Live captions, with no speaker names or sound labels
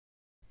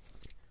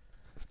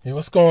Hey,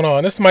 what's going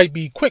on? This might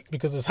be quick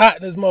because it's hot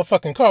in this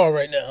motherfucking car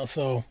right now.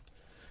 So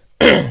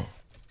let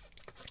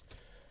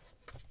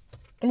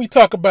me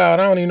talk about,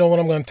 I don't even know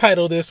what I'm going to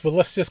title this, but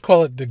let's just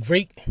call it The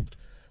Great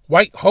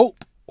White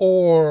Hope,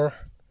 or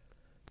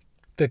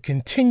the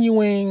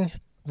continuing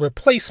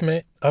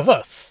replacement of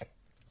us.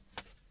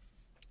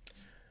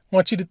 I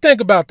want you to think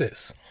about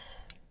this.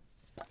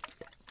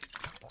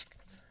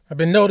 I've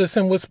been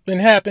noticing what's been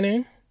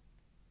happening.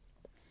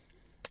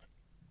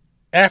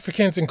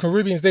 Africans and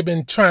Caribbeans, they've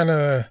been trying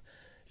to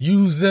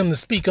use them to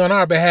speak on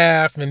our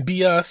behalf and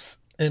be us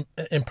and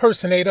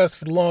impersonate us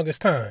for the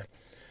longest time.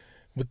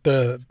 With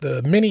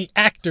the many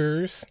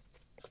actors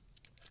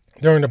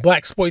during the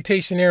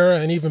blaxploitation era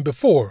and even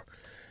before,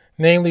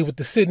 namely with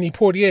the Sidney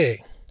Poitier.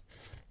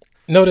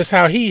 Notice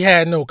how he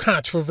had no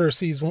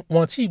controversies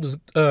once he was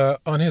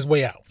on his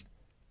way out.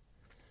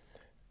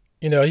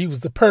 You know, he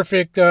was the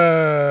perfect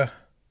black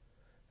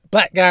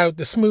guy with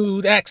the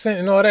smooth accent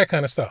and all that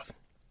kind of stuff.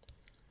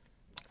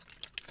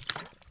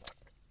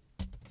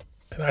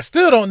 And I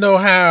still don't know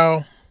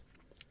how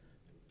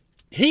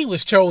he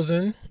was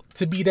chosen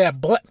to be that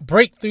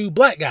breakthrough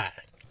black guy.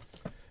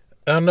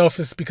 I don't know if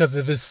it's because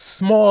of his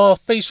small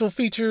facial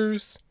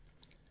features,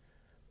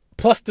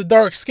 plus the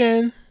dark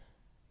skin,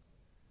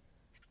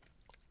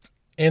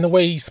 and the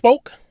way he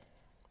spoke.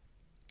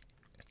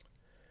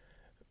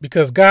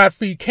 Because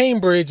Godfrey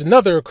Cambridge,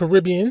 another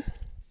Caribbean,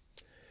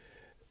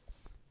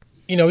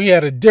 you know, he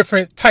had a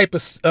different type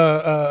of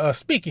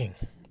speaking.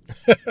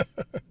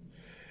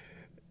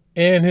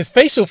 And his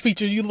facial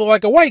feature, you look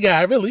like a white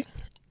guy, really.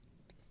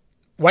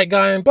 White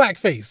guy in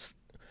blackface.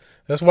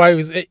 That's why he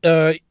was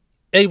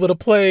able to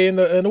play in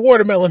the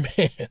Watermelon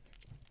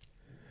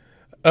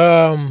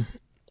Man.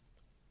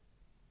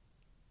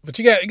 But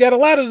you got a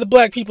lot of the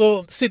black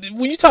people. See,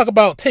 when you talk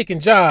about taking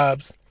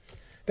jobs,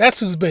 that's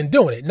who's been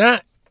doing it,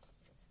 not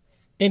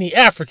any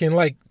African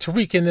like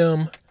Tariq and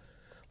them,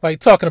 like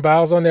talking about.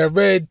 I was on that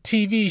Red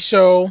TV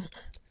show.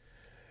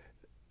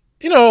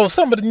 You know,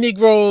 some of the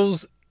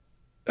Negroes.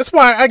 That's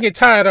why I get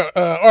tired of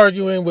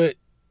arguing with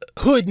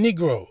hood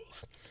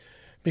Negroes,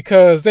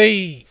 because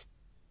they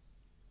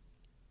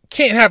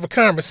can't have a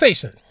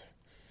conversation.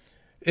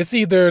 It's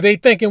either they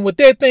thinking what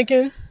they're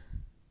thinking,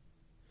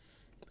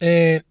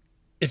 and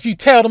if you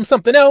tell them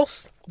something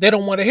else, they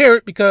don't want to hear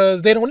it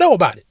because they don't know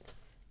about it.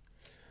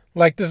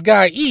 Like this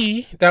guy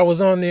E that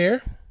was on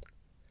there,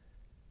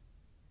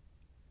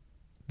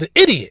 the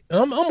idiot.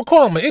 I'm gonna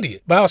call him an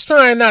idiot, but I was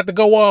trying not to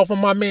go off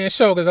on my man's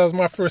show because that was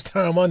my first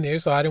time on there,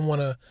 so I didn't want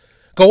to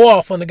go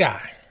off on the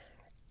guy.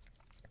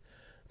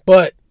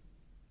 But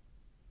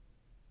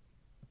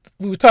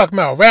we were talking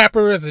about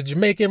rappers, the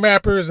Jamaican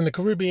rappers and the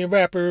Caribbean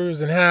rappers,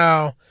 and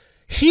how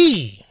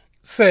he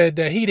said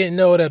that he didn't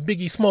know that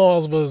Biggie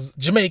Smalls was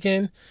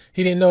Jamaican.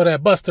 He didn't know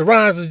that Busta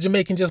Rhymes was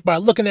Jamaican just by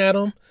looking at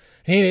him.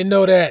 He didn't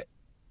know that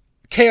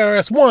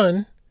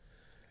KRS-One,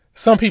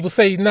 some people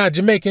say he's not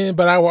Jamaican,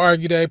 but I will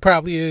argue that he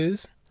probably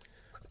is.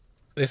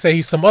 They say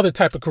he's some other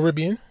type of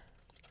Caribbean,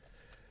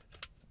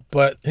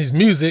 but his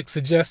music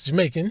suggests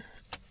Jamaican.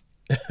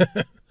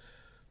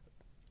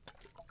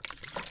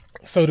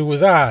 So do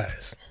his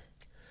eyes.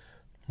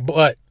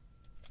 But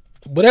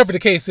whatever the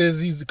case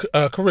is, he's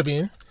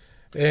Caribbean.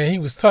 And he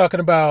was talking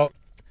about,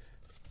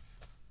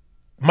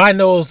 my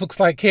nose looks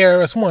like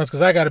KRS-One's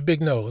because I got a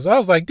big nose. I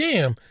was like,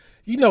 damn,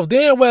 you know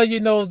damn well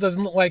your nose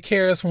doesn't look like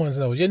KRS-One's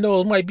nose. Your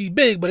nose might be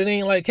big, but it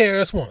ain't like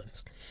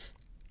KRS-One's.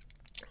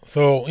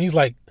 So he's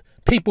like,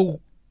 people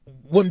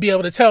wouldn't be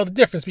able to tell the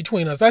difference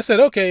between us. I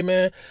said, okay,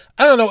 man,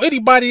 I don't know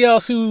anybody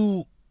else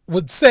who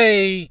would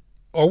say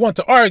or want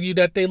to argue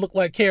that they look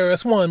like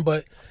KRS-One,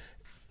 but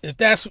if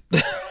that's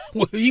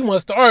what he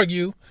wants to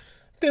argue,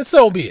 then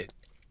so be it.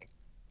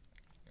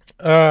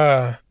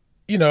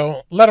 You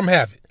know, let him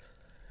have it.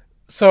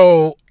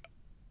 So,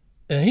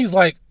 and he's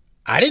like,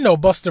 I didn't know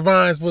Busta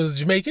Rhymes was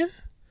Jamaican.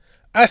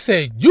 I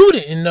said, you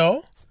didn't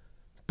know,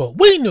 but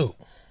we knew.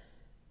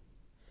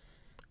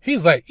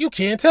 He's like, you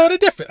can't tell the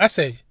difference. I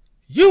said,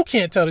 you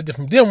can't tell the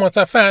difference. Then once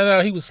I found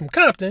out he was from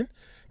Compton,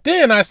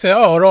 then I said,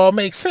 oh, it all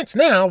makes sense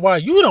now why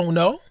you don't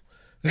know.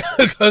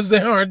 Because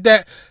there aren't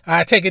that,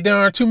 I take it there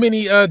aren't too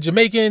many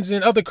Jamaicans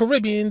and other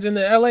Caribbeans in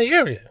the LA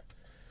area.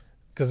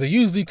 Because they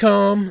usually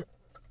come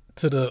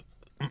to the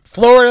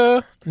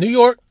Florida, New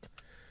York,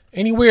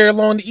 anywhere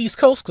along the East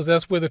Coast, because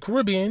that's where the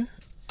Caribbean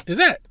is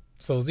at.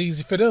 So it's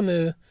easy for them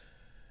to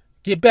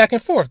get back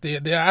and forth.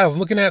 I was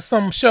looking at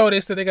some show,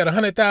 they said they got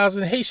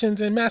 100,000 Haitians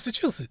in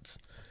Massachusetts.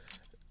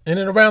 In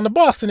and around the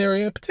Boston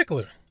area in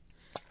particular.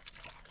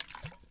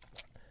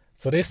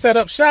 So they set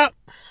up shop.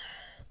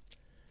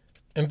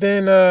 And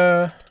then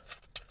they're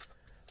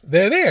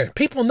there.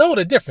 People know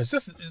the difference.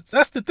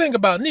 That's the thing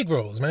about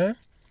Negroes, man.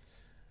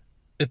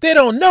 If they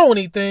don't know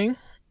anything,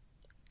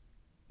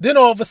 then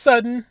all of a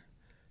sudden,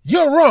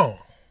 you're wrong.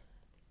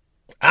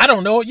 I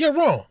don't know it, you're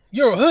wrong.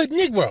 You're a hood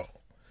Negro.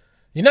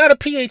 You're not a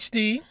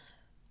PhD.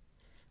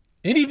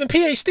 And even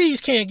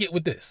PhDs can't get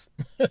with this.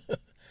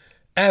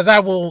 As I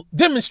will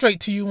demonstrate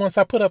to you once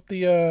I put up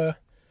the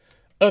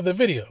other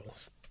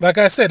videos. Like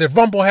I said, if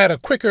Rumble had a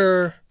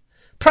quicker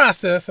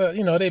process,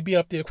 you know, they'd be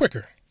up there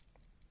quicker.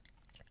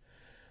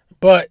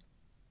 But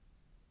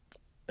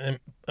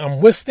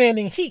I'm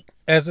withstanding heat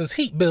as this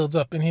heat builds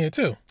up in here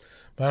too.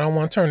 But I don't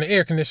want to turn the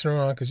air conditioner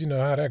on because you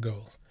know how that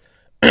goes.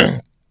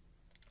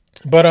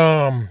 But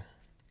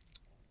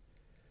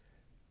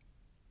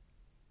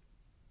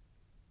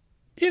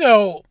you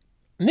know,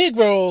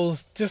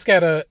 Negroes just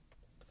gotta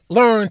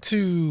learn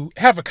to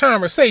have a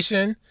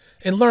conversation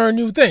and learn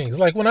new things.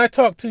 Like when I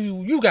talk to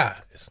you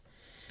guys,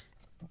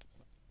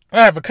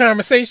 I have a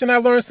conversation, I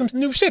learn some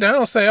new shit. I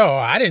don't say, oh,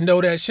 I didn't know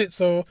that shit,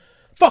 so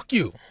fuck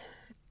you.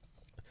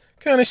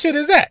 What kind of shit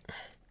is that?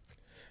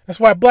 That's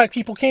why black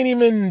people can't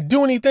even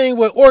do anything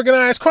with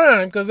organized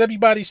crime, because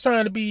everybody's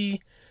trying to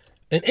be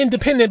an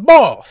independent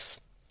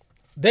boss.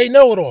 They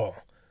know it all.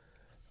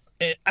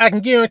 And I can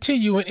guarantee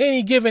you, in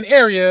any given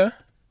area,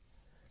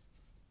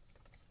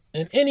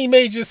 in any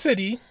major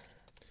city,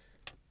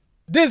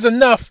 there's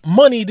enough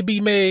money to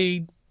be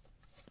made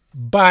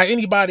by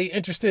anybody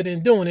interested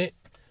in doing it.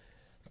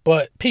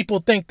 But people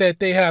think that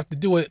they have to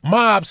do it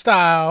mob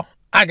style.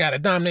 I gotta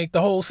dominate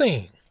the whole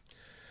scene.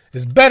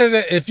 It's better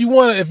that if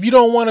you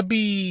don't want to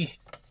be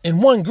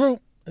in one group,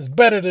 it's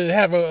better to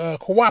have a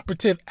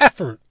cooperative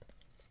effort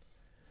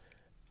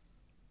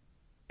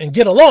and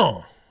get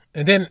along.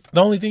 And then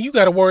the only thing you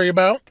got to worry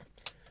about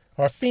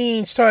are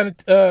fiends trying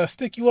to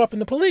stick you up in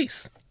the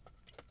police.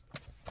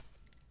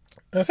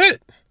 That's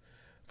it.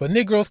 But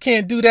Negroes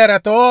can't do that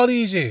after all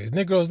these years.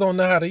 Negroes don't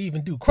know how to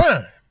even do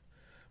crime.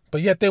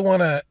 But yet they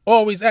want to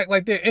always act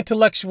like they're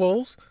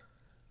intellectuals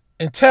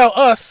and tell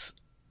us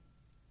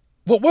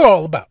what we're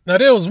all about. Now,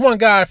 there was one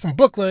guy from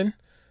Brooklyn,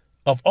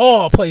 of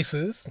all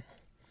places,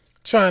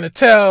 trying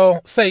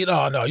to say,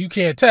 oh, no, you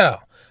can't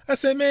tell. I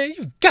said, man,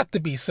 you've got to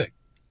be sick.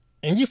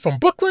 And you from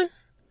Brooklyn?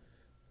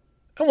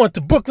 I went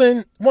to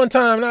Brooklyn one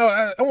time, and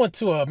I went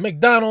to a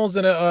McDonald's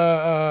in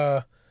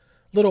a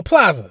little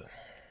plaza.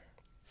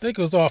 I think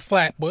it was off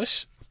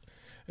Flatbush.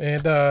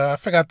 And I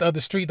forgot the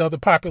other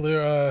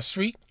popular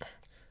street.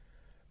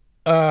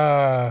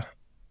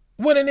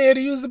 Went in there to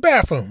use the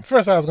bathroom.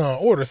 First I was going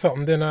to order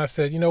something. Then I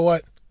said, you know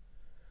what?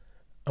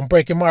 I'm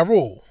breaking my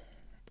rule.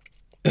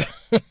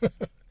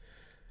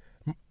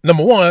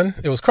 Number one,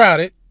 it was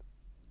crowded.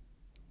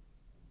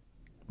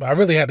 But I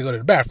really had to go to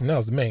the bathroom. That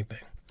was the main thing.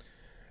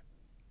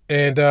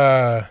 And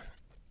the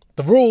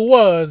rule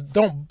was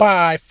don't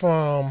buy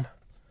from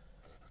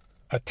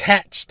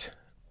attached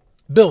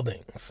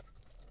buildings.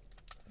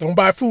 Don't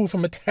buy food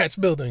from attached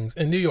buildings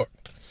in New York.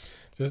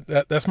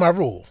 That's my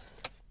rule.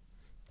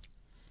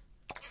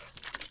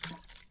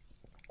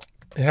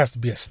 It has to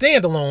be a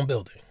standalone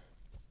building.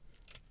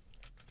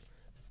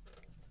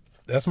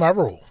 That's my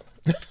rule.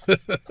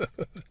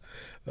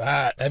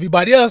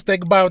 Everybody else, they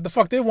can buy what the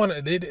fuck they want.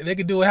 They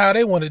can do it how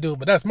they want to do it,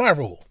 but that's my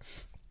rule.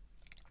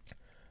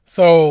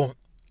 So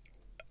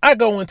I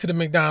go into the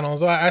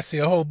McDonald's. I see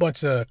a whole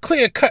bunch of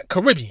clear-cut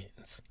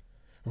Caribbeans,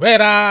 red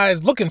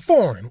eyes, looking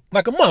foreign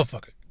like a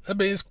motherfucker. I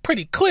mean, it's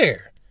pretty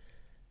clear.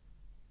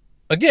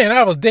 Again,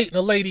 I was dating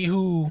a lady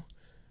who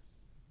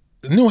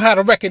knew how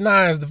to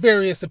recognize the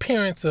various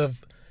appearance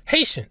of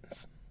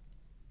Haitians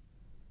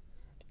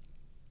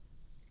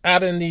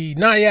out in the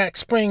Nyack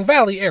Spring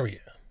Valley area.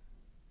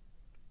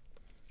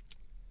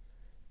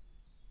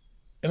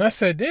 And I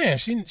said, damn,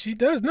 she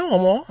does know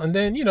them all. And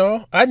then, you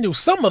know, I knew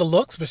some of the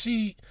looks, but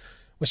she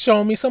was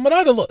showing me some of the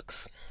other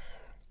looks.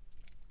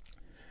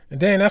 And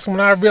then that's when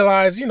I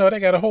realized, you know, they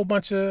got a whole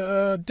bunch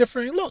of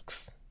different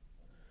looks.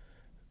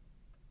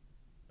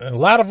 And a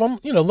lot of them,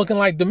 you know, looking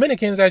like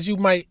Dominicans, as you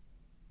might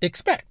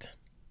expect.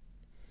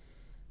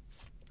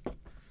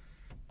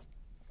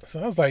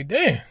 So I was like,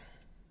 damn.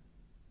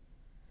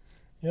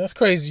 Yeah, that's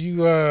crazy.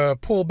 You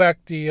pull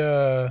back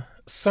the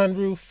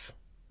sunroof.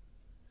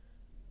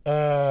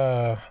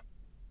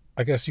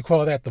 I guess you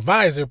call that the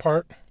visor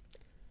part.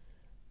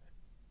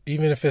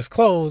 Even if it's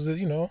closed,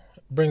 you know,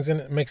 makes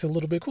it a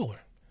little bit cooler.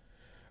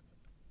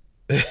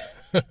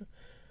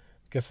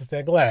 Guess it's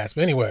that glass.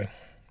 But anyway.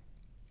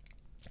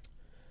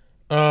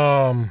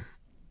 So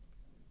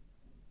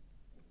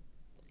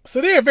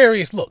there are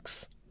various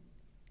looks.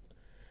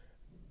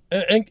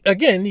 And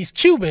again, these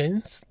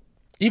Cubans,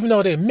 even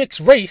though they're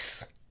mixed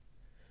race,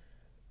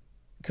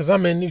 because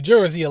I'm in New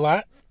Jersey a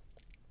lot,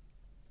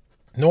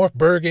 North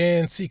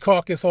Bergen,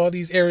 Secaucus, all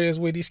these areas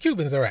where these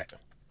Cubans are at.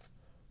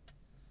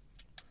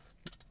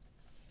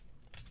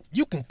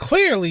 You can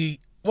clearly,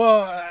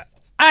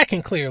 I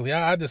can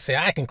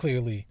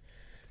clearly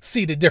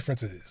see the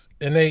differences.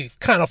 And they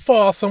kind of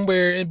fall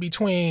somewhere in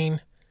between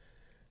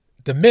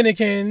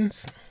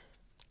Dominicans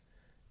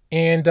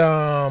and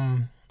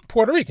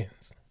Puerto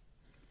Ricans.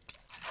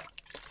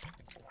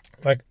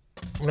 Like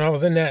when I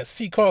was in that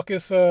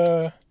Secaucus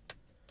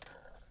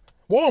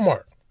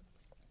Walmart.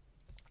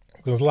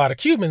 There's a lot of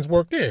Cubans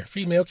work there.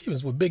 Female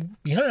Cubans with big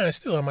behinds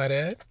still, I might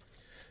add.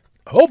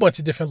 A whole bunch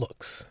of different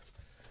looks.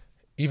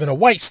 Even a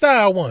white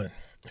style one,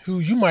 who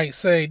you might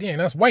say, damn,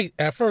 that's white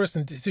at first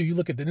until you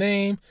look at the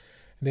name,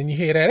 and then you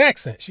hear that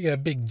accent. She got a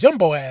big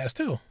jumbo ass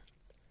too.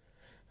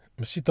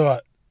 But she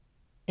thought,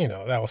 you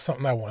know, that was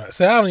something I wanted.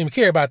 So I don't even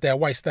care about that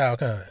white style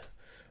kind.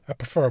 I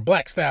prefer a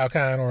black style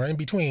kind or in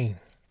between.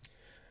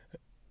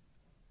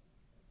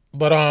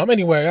 But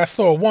anyway, I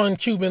saw one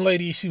Cuban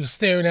lady. She was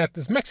staring at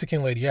this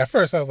Mexican lady. At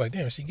first, I was like,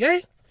 damn, is she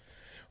gay?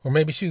 Or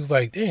maybe she was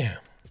like, damn,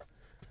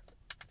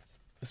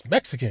 it's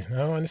Mexican. I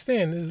don't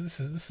understand.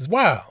 This is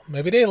wild.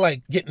 Maybe they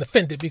like getting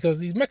offended because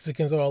these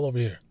Mexicans are all over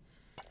here.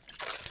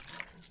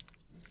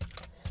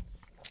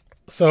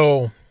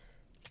 So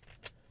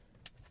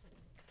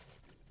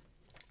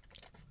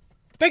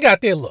they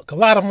got their look. A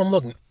lot of them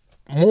look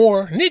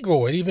more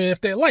Negroid, even if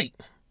they're light.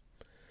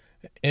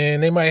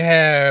 And they might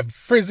have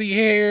frizzy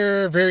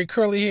hair, very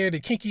curly hair, the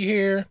kinky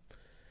hair.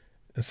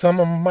 And some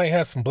of them might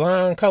have some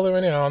blonde color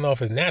in it. I don't know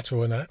if it's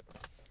natural or not.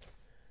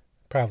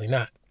 Probably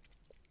not.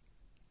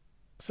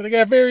 So they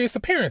got various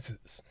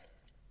appearances.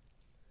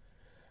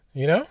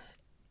 You know?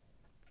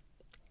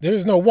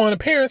 There's no one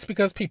appearance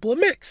because people are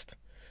mixed.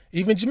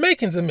 Even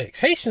Jamaicans are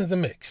mixed. Haitians are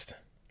mixed.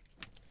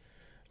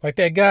 Like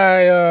that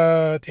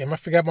guy, damn, I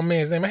forgot my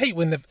man's name. I hate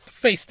when the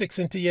face sticks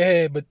into your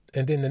head,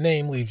 and then the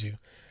name leaves you.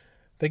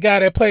 The guy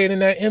that played in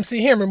that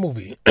MC Hammer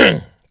movie.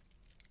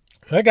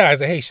 That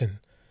guy's a Haitian.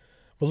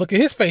 But look at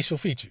his facial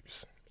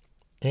features.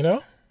 You know?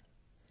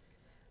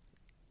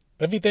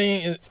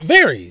 Everything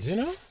varies, you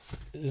know?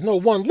 There's no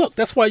one look.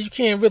 That's why you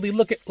can't really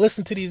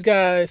listen to these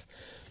guys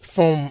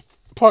from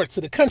parts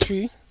of the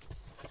country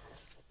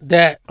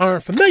that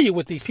aren't familiar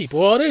with these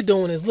people. All they're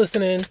doing is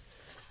listening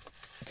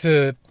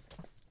to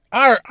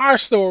our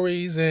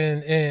stories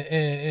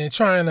and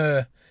trying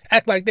to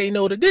act like they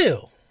know the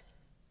deal.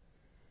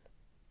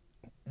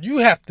 You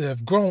have to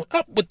have grown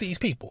up with these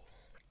people.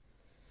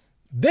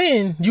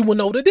 Then you will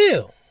know the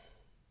deal.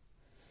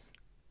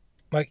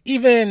 Like,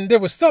 even there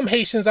were some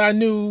Haitians I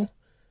knew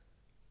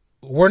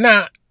were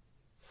not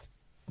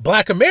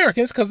black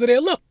Americans because of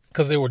their look,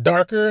 because they were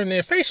darker and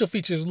their facial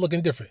features were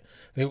looking different.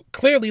 They were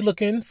clearly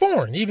looking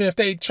foreign, even if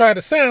they try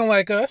to sound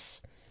like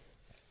us.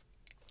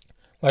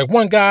 Like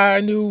one guy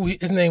I knew,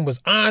 his name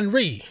was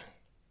Henri.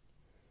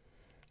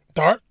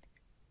 Dark.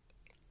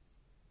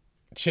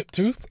 Chip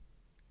tooth.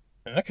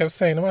 And I kept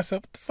saying to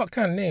myself, what the fuck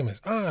kind of name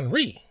is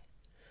Henri?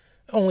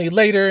 Only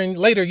later, in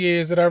later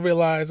years, that I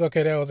realized,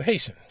 okay, that was a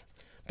Haitian.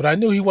 But I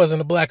knew he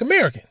wasn't a black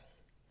American.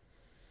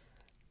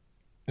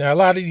 Now, a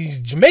lot of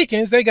these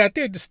Jamaicans, they got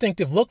their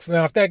distinctive looks.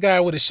 Now, if that guy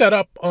would have shut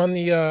up on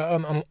the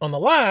on the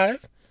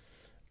live,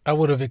 I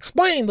would have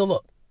explained the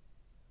look.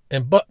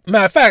 But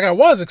matter of fact, I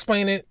was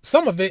explaining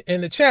some of it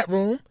in the chat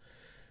room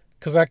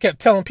because I kept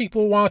telling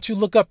people, why don't you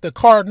look up the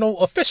Cardinal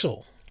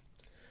Official?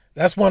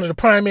 That's one of the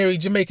primary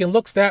Jamaican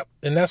looks, and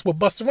that's what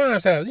Busta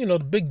Rhymes has. You know,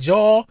 the big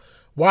jaw,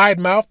 wide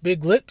mouth,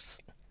 big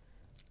lips.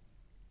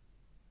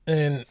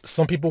 And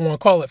some people want to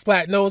call it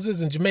flat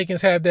noses, and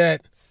Jamaicans have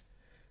that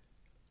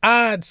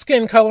odd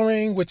skin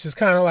coloring, which is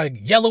kind of like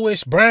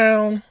yellowish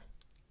brown.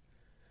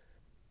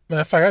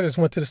 Matter of fact, I just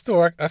went to the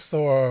store. I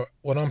saw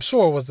what I'm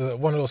sure was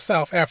one of those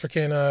South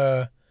African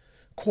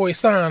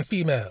Khoisan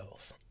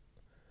females.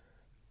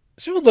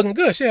 She was looking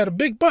good. She had a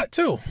big butt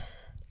too.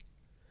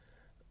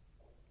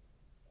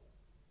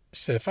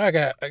 Shit, if I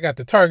got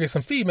to target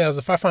some females,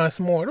 if I find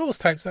some more of those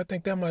types, I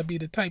think that might be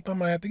the type I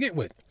might have to get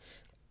with.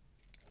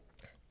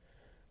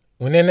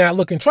 When they're not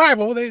looking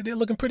tribal, they're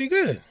looking pretty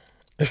good.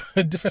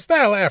 Different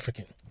style of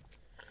African.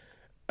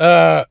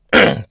 But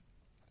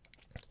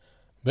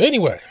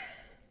anyway,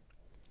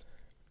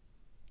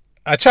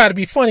 I try to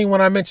be funny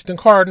when I mention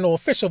the Cardinal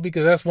Official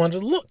because that's one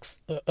of the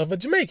looks of a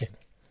Jamaican.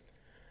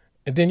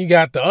 And then you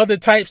got the other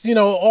types, you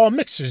know, all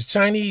mixtures,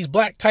 Chinese,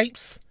 black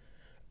types.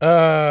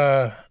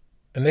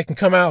 And they can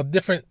come out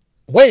different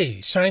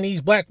ways.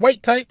 Chinese, black,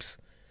 white types.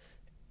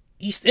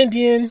 East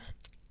Indian.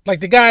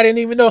 Like the guy didn't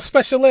even know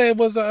Special Ed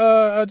was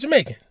a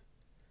Jamaican.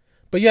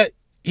 But yet,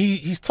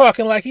 he's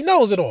talking like he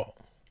knows it all.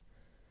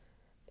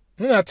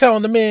 I'm not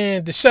telling the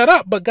man to shut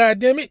up, but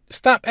goddamn it,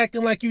 stop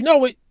acting like you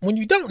know it when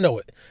you don't know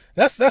it.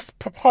 That's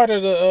part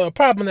of the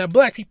problem that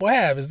black people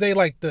have, is they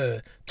like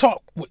to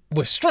talk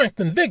with strength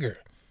and vigor.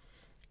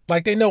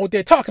 Like they know what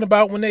they're talking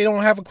about when they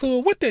don't have a clue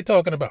of what they're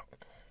talking about.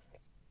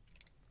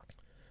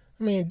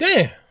 I mean,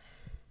 damn.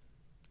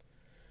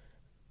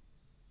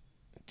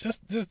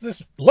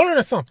 Just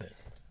learn something.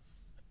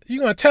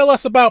 You're going to tell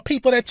us about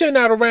people that you're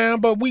not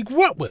around, but we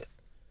grew up with.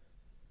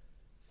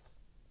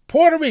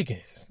 Puerto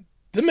Ricans,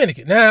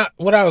 Dominican. Now,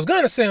 what I was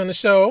going to say on the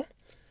show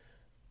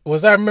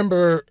was I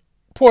remember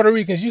Puerto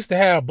Ricans used to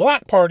have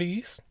block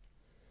parties.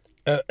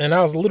 And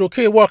I was a little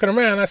kid walking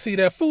around. I see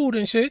that food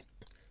and shit.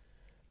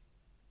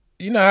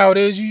 You know how it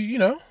is. You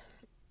know,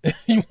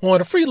 you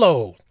want a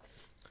freeload.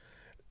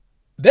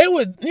 They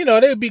would,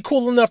 they'd be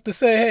cool enough to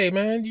say, hey,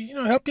 man,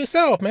 help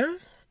yourself, man.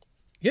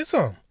 Get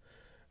some.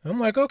 I'm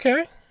like,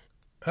 okay,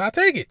 I'll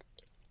take it.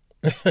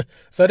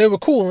 So they were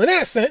cool in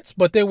that sense,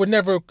 but they were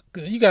never,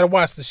 you got to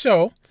watch the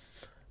show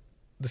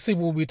to see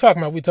what we're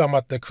talking about. We're talking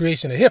about the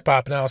creation of hip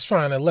hop, and I was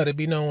trying to let it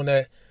be known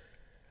that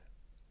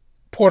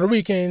Puerto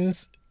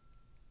Ricans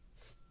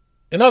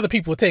and other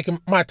people were taking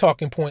my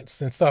talking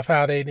points and stuff,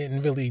 how they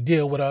didn't really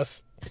deal with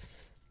us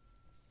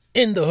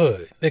in the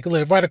hood. They could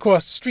live right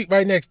across the street,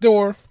 right next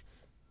door.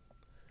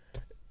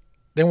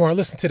 They weren't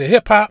listening to the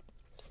hip hop.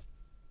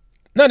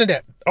 None of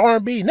that.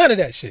 R&B, none of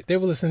that shit. They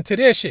were listening to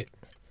their shit.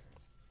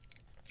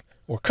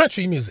 Or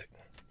country music.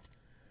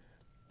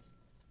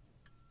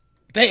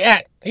 They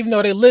act, even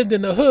though they lived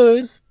in the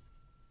hood,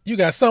 you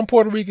got some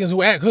Puerto Ricans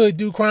who act hood,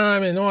 do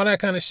crime and all that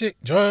kind of shit.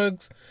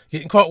 Drugs,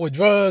 getting caught with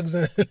drugs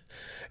and,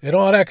 and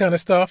all that kind of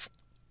stuff.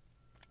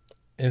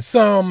 And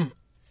some,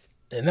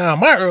 and now in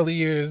my early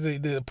years,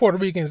 the Puerto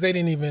Ricans, I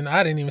didn't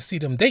even see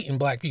them dating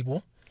black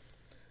people.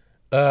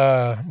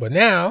 But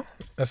now,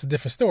 that's a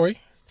different story.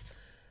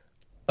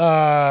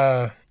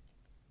 But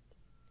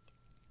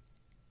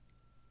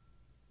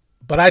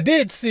I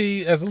did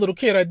see, as a little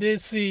kid, I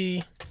did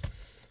see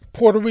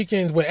Puerto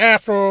Ricans with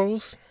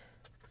afros.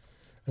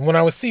 And when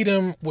I would see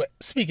them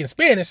speaking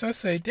Spanish, I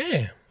say,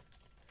 damn. I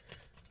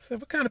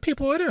said, what kind of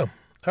people are them?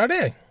 Are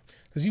they?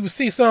 Because you would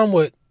see some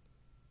with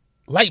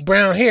light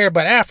brown hair,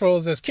 but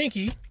afros that's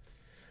kinky.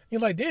 You're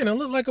like, damn, I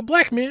look like a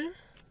black man.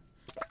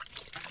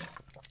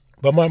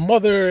 But my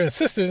mother and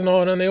sisters and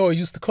all of them, they always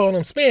used to call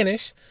them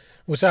Spanish,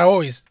 which I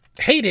always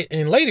hated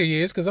in later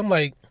years because I'm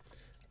like,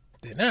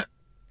 they're not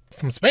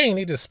from Spain.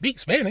 They just speak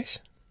Spanish.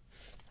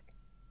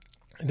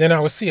 And then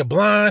I would see a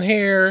blonde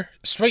hair,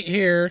 straight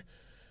hair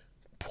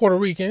Puerto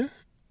Rican,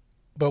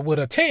 but with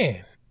a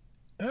tan.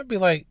 I'd be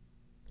like,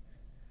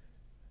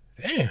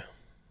 damn.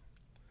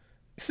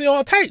 You see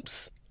all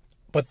types.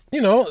 But,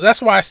 you know,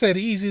 that's why I say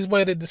the easiest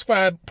way to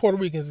describe Puerto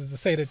Ricans is to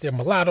say that they're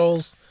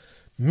mulattoes,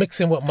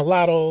 mixing with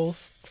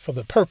mulattoes for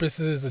the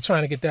purposes of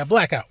trying to get that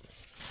black out.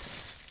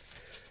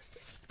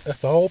 That's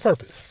the whole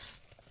purpose.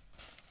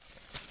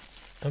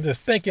 I'm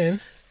just thinking,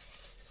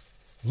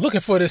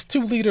 looking for this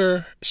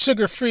 2-liter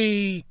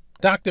sugar-free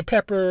Dr.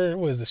 Pepper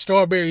with the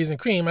strawberries and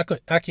cream.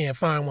 I can't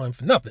find one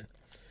for nothing.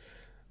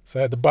 So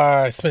I had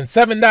to spend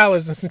 $7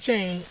 and some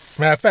change.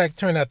 Matter of fact, it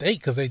turned out to $8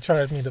 because they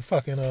charged me the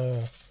fucking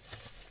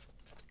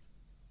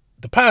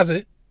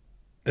deposit.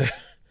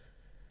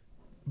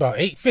 About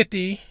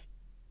 $8.50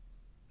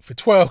 for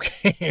 12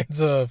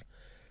 cans of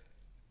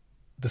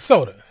the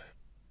soda.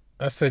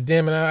 I said,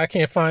 damn it, I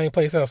can't find any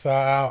place else. So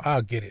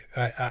I'll get it.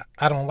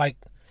 I don't like.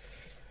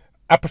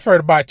 I prefer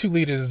to buy 2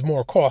 liters. It's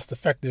more cost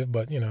effective,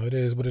 but you know, it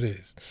is what it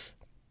is.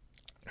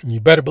 And you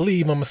better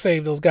believe I'm going to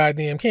save those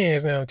goddamn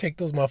cans now and take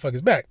those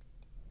motherfuckers back.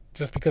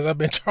 Just because I've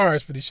been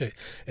charged for this shit.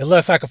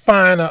 Unless I could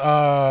find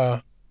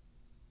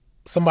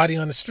somebody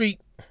on the street.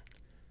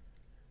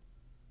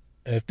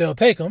 And if they'll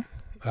take them,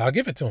 I'll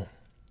give it to them.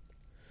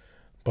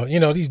 But,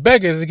 you know, these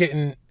beggars are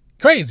getting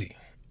crazy.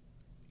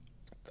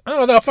 I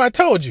don't know if I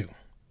told you.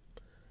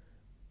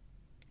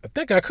 I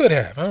think I could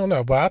have. I don't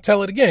know. But I'll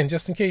tell it again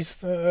just in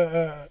case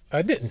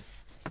I didn't.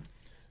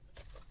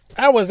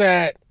 I was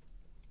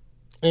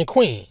in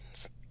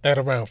Queens at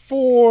around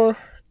 5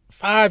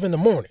 in the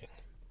morning.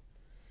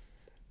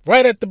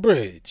 Right at the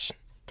bridge.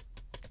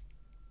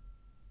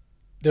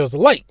 There was a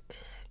light.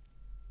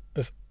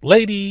 This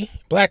lady,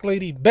 black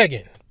lady,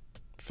 begging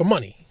for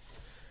money.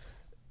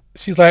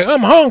 She's like,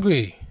 I'm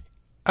hungry.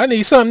 I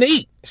need something to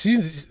eat.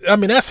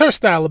 That's her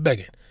style of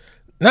begging.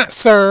 Not,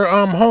 sir,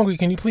 I'm hungry.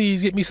 Can you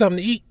please get me something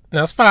to eat?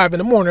 Now, it's 5 in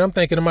the morning. I'm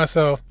thinking to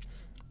myself,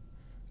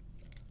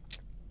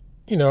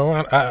 you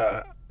know,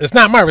 it's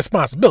not my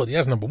responsibility.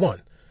 That's number one.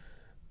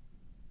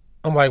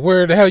 I'm like,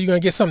 where the hell are you going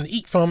to get something to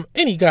eat from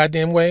any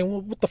goddamn way?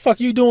 What the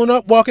fuck are you doing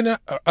up, walking out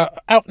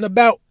and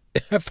about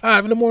at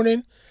 5 in the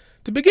morning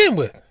to begin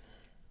with?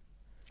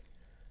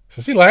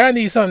 So she's like, I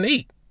need something to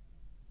eat.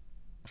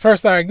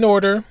 First, I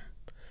ignored her.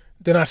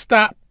 Then I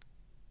stopped.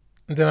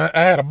 And then I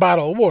had a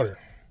bottle of water.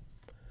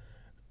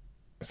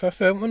 So I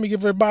said, let me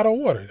give her a bottle of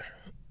water,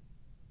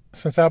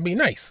 since I'll be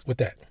nice with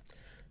that.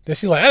 Then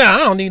she's like, I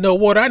don't need no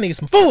water. I need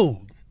some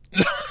food.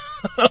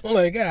 I'm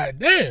like, God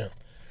damn.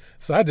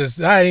 So I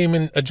didn't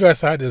even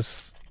address her. I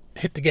just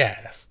hit the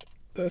gas.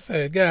 I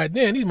said, God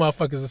damn, these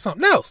motherfuckers are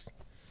something else.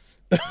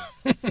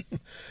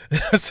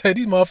 I said,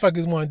 these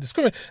motherfuckers want to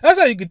discriminate. That's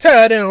how you can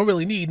tell they don't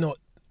really need no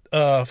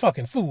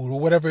fucking food or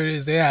whatever it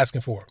is they're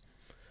asking for.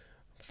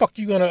 Fuck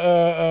you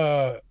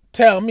gonna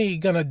tell me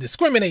gonna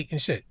discriminate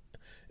and shit.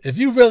 If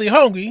you really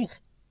hungry,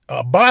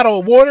 a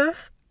bottle of water,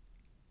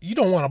 you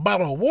don't want a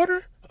bottle of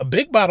water? A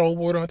big bottle of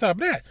water on top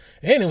of that.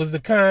 And it was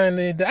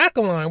the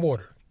alkaline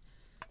water.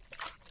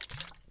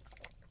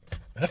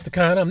 That's the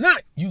kind I'm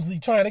not usually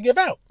trying to give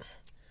out.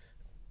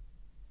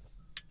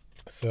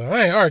 So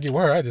I ain't arguing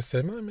with her. I just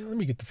said, let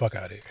me get the fuck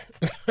out of here.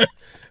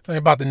 I ain't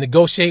about to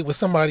negotiate with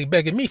somebody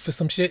begging me for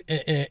some shit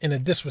in a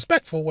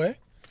disrespectful way.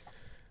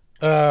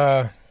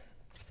 So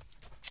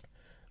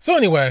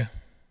anyway,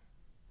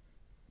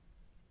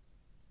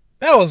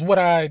 that was what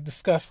I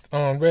discussed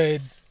on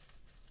Red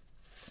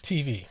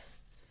TV.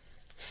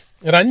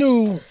 And I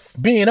knew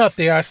being up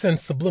there, I sent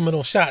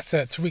subliminal shots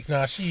at Tariq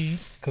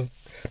Nasheed, because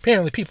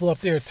apparently people up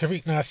there at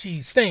Tariq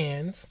Nasheed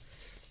stands.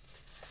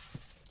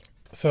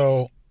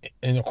 So,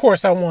 and of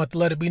course I wanted to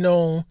let it be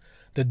known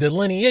the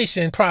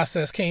delineation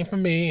process came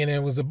from me, and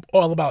it was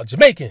all about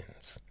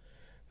Jamaicans,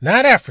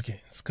 not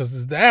Africans,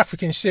 because the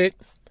African shit,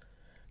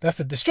 that's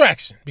a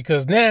distraction.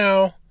 Because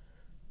now,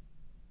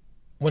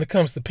 when it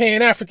comes to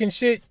Pan-African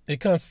shit, it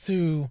comes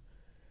to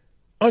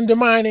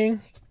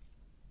undermining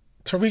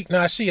Tariq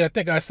Nasheed, I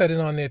think I said it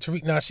on there,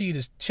 Tariq Nasheed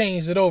has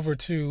changed it over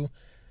to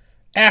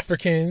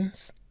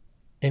Africans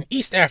and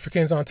East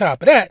Africans on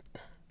top of that.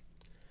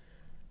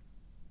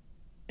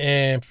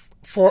 And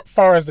for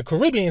far as the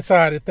Caribbean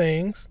side of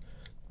things,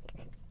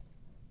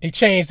 he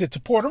changed it to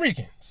Puerto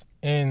Ricans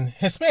and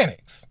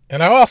Hispanics.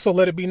 And I also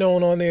let it be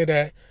known on there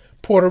that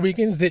Puerto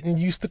Ricans didn't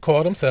used to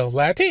call themselves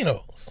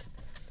Latinos.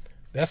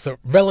 That's a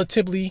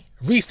relatively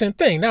recent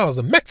thing. That was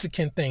a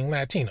Mexican thing,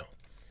 Latino.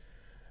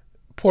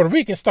 Puerto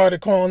Ricans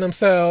started calling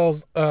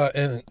themselves,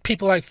 and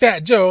people like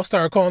Fat Joe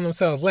started calling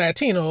themselves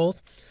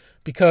Latinos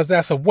because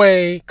that's a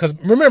way,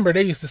 because remember,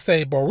 they used to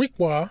say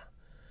Boricua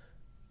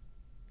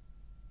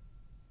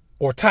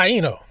or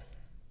Taino,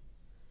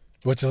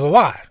 which is a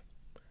lie.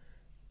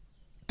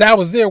 That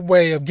was their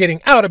way of getting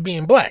out of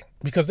being black,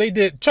 because they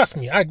did, trust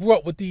me, I grew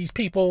up with these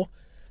people.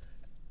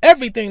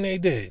 Everything they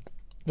did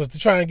was to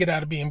try and get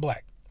out of being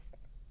black.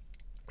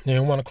 They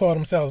didn't want to call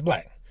themselves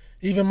black.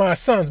 Even my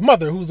son's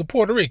mother, who's a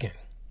Puerto Rican,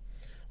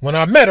 when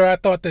I met her, I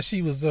thought that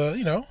she was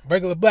a,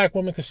 regular black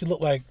woman because she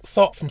looked like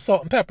Salt from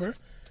Salt and Pepper.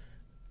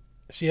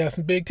 She had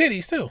some big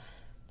titties too.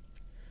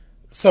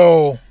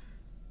 So,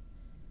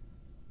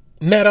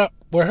 met up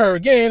with her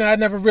again. I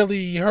never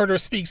really heard her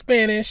speak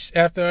Spanish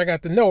after I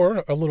got to know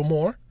her a little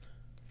more.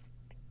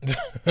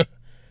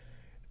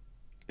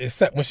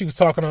 Except when she was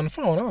talking on the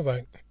phone. I was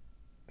like,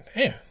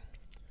 damn.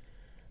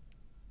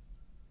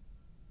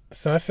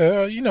 So I said,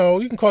 oh,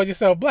 you can call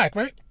yourself black,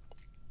 right?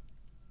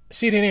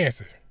 She didn't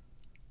answer.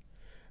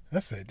 I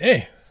said,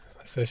 damn.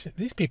 I said,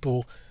 these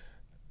people,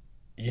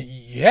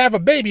 you have a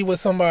baby with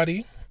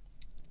somebody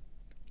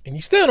and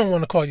you still don't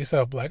want to call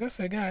yourself black. I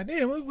said, God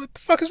damn, what the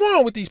fuck is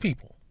wrong with these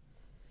people?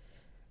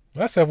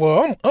 I said,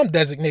 well, I'm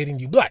designating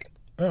you black.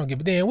 I don't give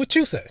a damn what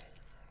you say.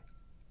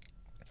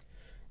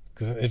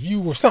 Because if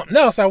you were something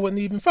else, I wouldn't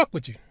even fuck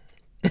with you.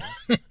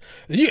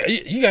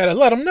 You got to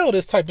let them know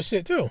this type of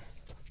shit too.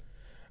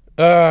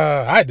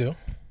 I do.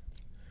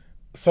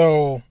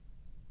 So,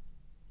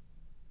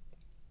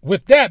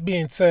 with that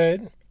being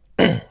said,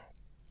 they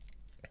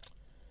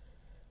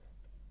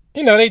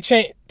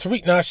changed.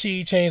 Tariq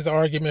Nasheed changed the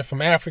argument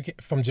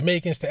from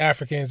Jamaicans to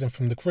Africans and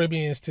from the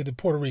Caribbeans to the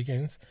Puerto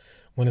Ricans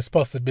when it's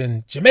supposed to have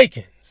been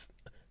Jamaicans.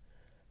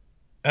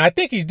 And I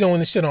think he's doing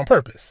this shit on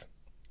purpose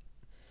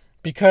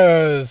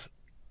because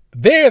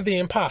they're the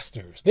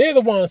imposters. They're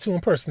the ones who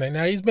impersonate.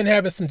 Now, he's been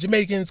having some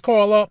Jamaicans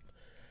call up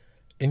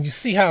and you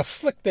see how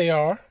slick they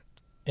are,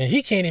 and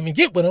he can't even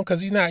get with them because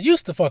he's not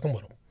used to fucking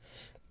with them.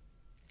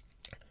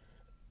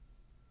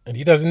 And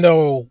he doesn't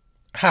know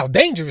how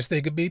dangerous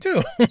they could be too.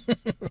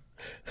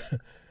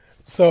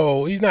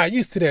 So he's not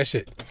used to that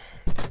shit.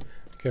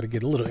 Gotta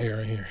get a little air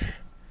in here.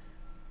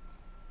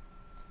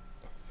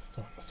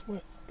 Starting to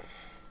sweat.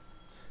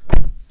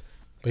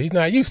 But he's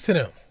not used to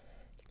them.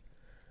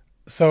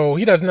 So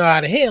he doesn't know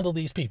how to handle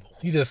these people.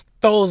 He just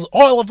throws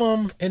all of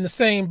them in the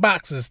same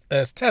boxes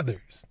as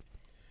tethers.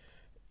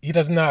 He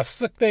doesn't know how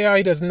slick they are.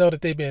 He doesn't know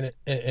that they've been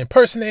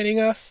impersonating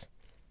us.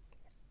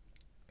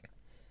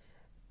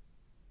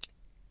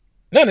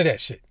 None of that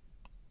shit.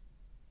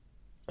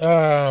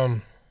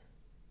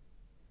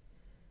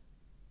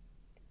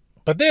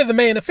 But they're the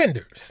main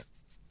offenders.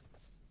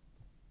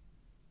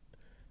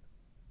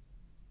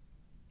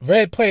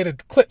 Red played a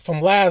clip from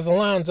Laz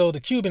Alonso,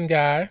 the Cuban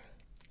guy.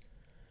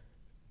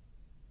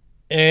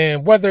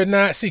 And whether or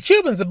not, see,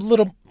 Cubans a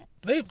little,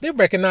 they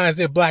recognize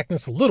their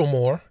blackness a little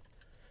more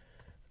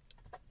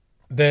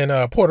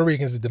than Puerto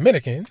Ricans and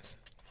Dominicans.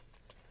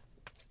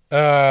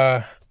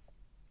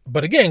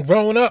 But again,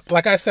 growing up,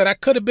 like I said, I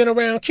could have been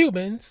around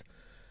Cubans,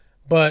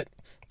 but,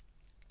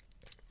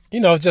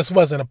 it just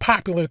wasn't a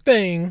popular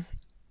thing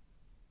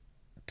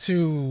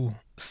to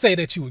say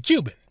that you were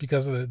Cuban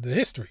because of the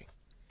history.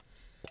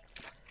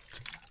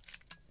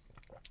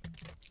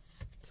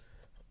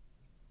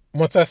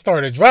 Once I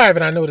started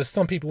driving, I noticed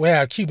some people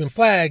have Cuban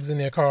flags in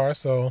their cars.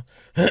 So,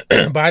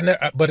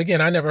 but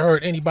again, I never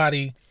heard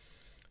anybody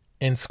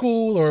in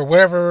school or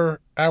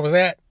wherever I was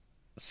at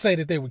say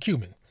that they were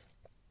Cuban.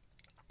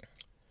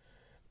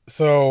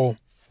 So,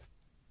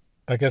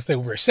 I guess they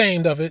were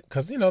ashamed of it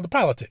because, the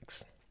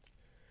politics.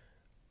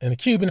 And the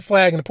Cuban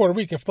flag and the Puerto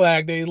Rican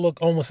flag, they look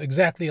almost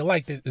exactly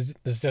alike.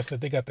 It's just that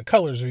they got the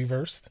colors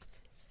reversed.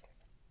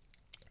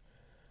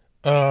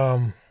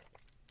 But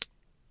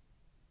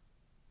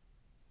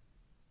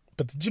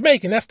the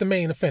Jamaican, that's the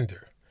main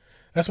offender.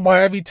 That's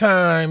why every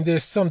time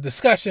there's some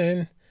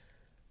discussion,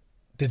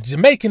 the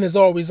Jamaican is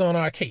always on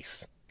our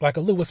case. Like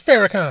a Louis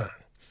Farrakhan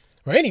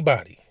or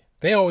anybody.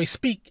 They always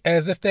speak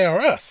as if they are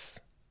us.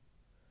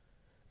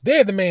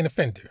 They're the main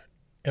offender.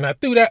 And I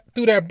threw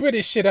that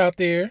British shit out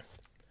there.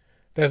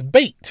 That's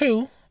bait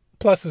too,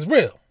 plus it's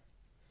real.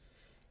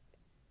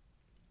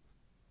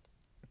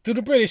 Threw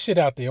the British shit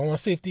out there. I want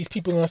to see if these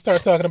people are going to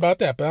start talking about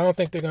that, but I don't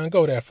think they're going to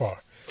go that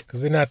far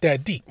because they're not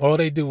that deep. All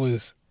they do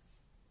is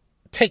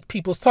take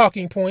people's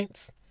talking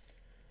points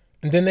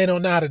and then they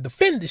don't know how to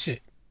defend the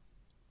shit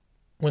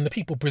when the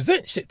people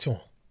present shit to them.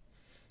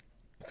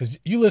 Because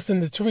you listen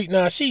to Tariq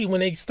Nasheed,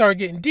 when they start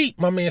getting deep,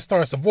 my man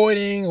starts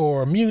avoiding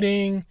or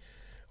muting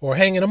or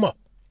hanging them up.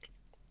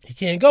 He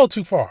can't go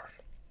too far.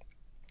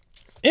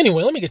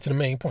 Anyway, let me get to the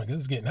main point. This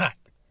is getting hot.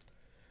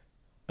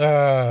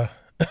 The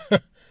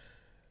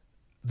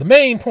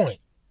main point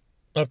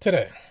of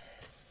today.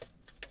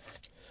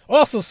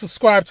 Also,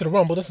 subscribe to the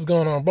Rumble. This is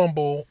going on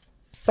Rumble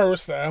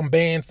first. I'm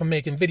banned from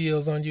making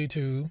videos on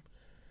YouTube.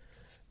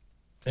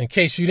 In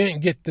case you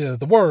didn't get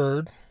the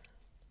word,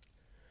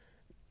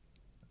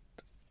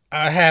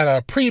 I had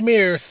a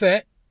premiere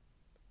set.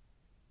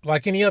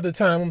 Like any other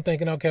time, I'm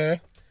thinking, okay,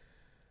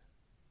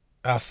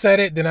 I'll set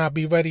it, then I'll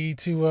be ready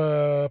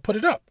to put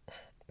it up,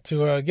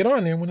 to get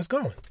on there when it's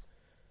going.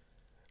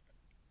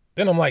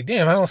 Then I'm like,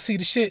 damn, I don't see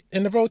the shit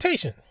in the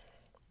rotation.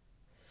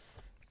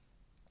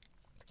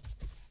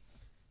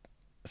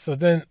 So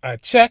then I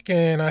check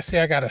and I see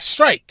I got a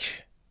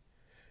strike.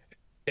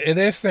 And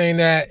they're saying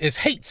that it's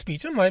hate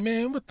speech. I'm like,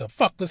 man, what the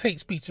fuck was hate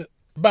speech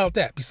about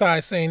that?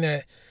 Besides saying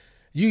that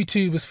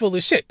YouTube is full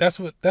of shit. That's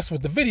what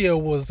the video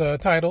was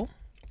titled.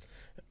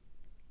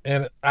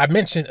 And I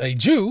mentioned a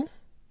Jew.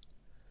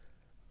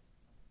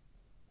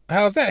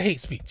 How's that hate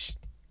speech?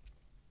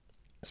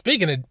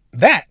 Speaking of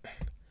that,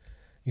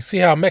 you see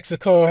how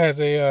Mexico has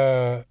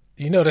a,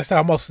 you notice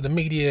how most of the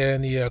media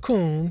and the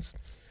coons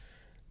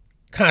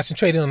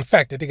concentrated on the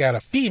fact that they got a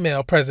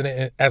female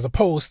president as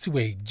opposed to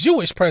a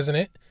Jewish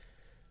president.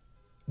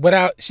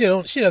 Without, she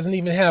doesn't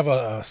even have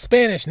a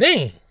Spanish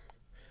name.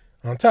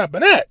 On top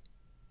of that,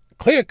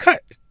 clear cut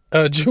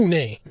Jew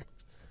name.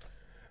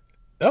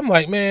 I'm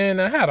like, man,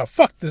 how the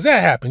fuck does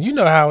that happen? You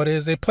know how it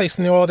is. They're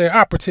placing all their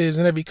operatives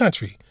in every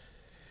country.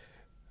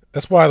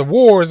 That's why the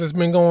wars that's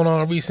been going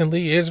on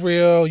recently,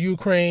 Israel,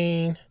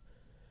 Ukraine,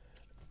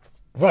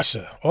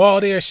 Russia,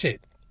 all their shit.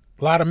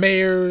 A lot of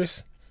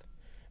mayors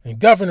and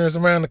governors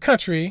around the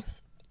country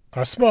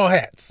are small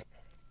hats.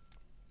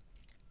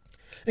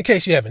 In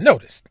case you haven't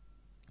noticed.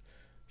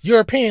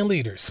 European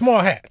leaders,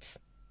 small hats.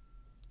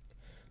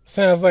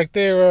 Sounds like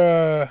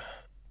they're,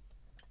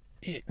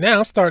 now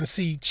I'm starting to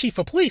see chief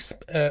of police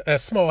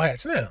as small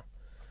hats now.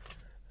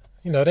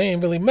 You know, they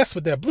ain't really mess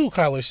with that blue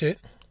collar shit.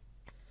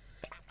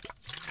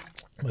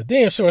 But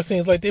damn sure it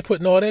seems like they're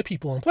putting all their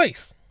people in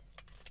place.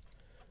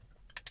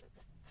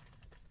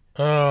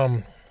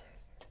 So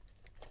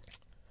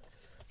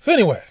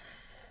anyway,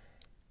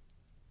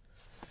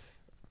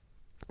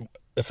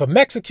 if a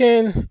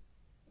Mexican,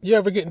 you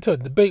ever get into a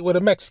debate with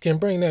a Mexican,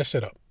 bring that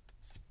shit up.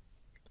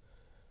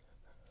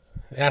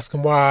 Ask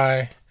them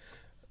why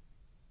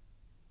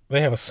they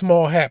have a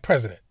small hat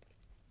president.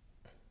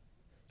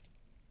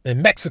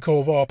 In Mexico,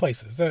 of all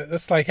places.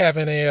 That's like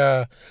having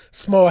a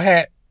small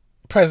hat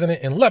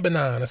president in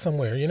Lebanon or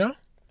somewhere, you know?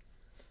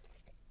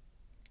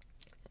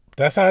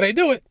 That's how they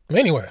do it.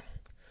 Anyway,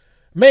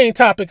 main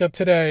topic of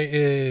today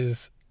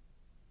is,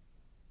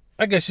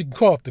 I guess you can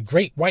call it the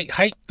great white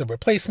hype, the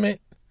replacement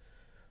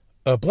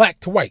of black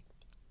to white.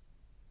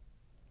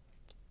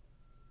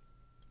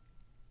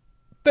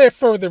 They're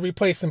further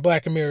replacing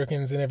black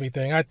Americans and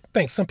everything. I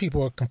think some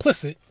people are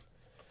complicit.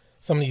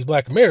 Some of these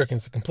black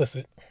Americans are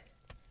complicit.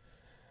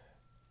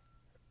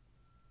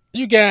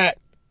 You got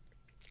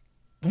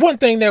one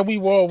thing that we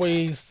were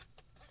always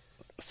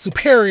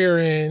superior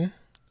in,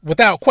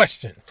 without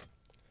question.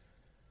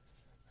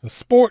 The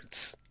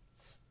sports,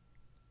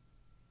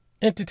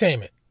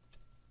 entertainment.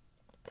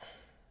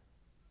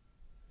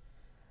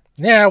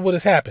 Now what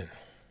has happened?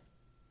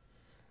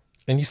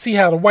 And you see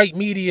how the white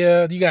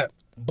media, you got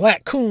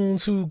black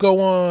coons who go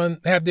on,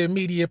 have their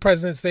media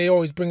presence, they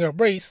always bring up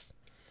race,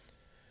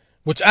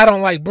 which I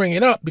don't like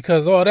bringing up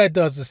because all that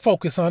does is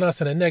focus on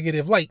us in a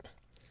negative light.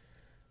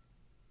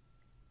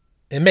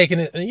 And making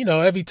it, you know,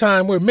 every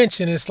time we're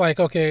mentioned, it's like,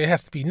 okay, it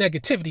has to be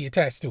negativity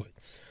attached to it.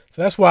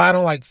 So that's why I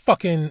don't like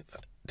fucking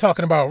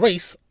talking about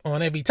race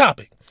on every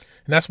topic.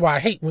 And that's why I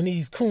hate when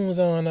these coons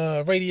on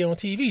radio and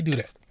TV do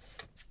that.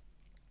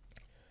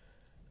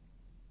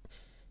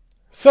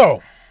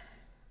 So,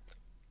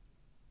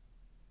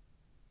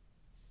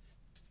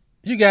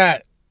 you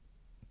got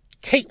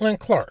Caitlin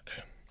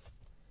Clark.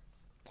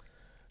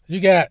 You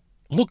got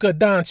Luka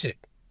Doncic.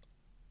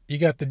 You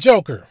got the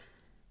Joker.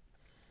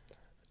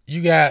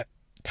 You got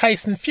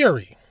Tyson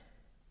Fury.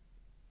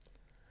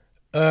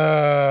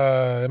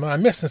 Am I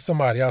missing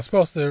somebody? I was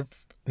supposed to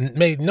have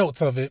made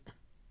notes of it.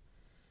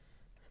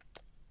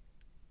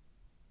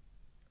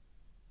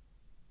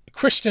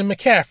 Christian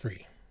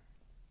McCaffrey.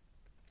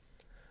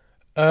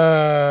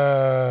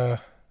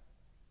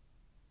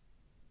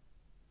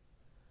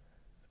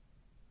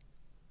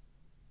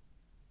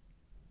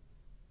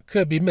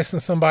 Could be missing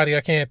somebody.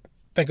 I can't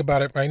think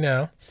about it right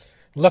now.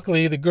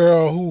 Luckily, the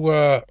girl who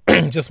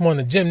just won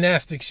the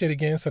gymnastics shit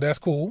again, so that's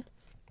cool.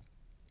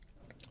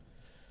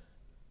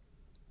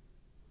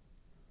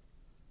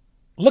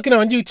 Looking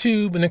on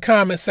YouTube in the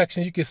comment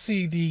section, you can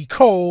see the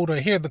code or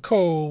hear the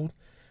code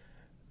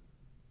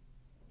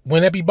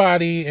when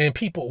everybody and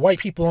people, white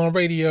people on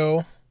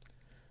radio,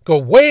 go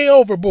way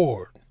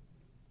overboard.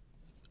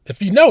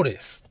 If you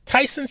notice,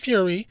 Tyson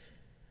Fury,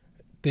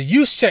 the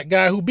Juszczyk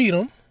guy who beat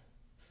him,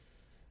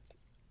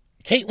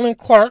 Caitlin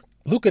Clark,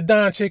 Luka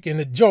Doncic, and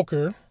the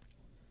Joker,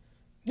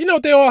 you know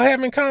what they all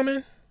have in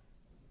common?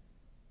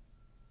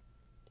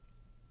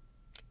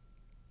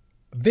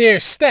 their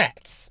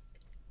stats,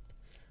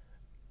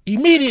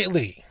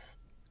 immediately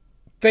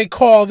they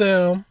call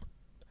them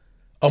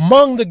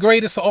among the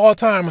greatest of all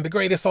time or the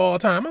greatest of all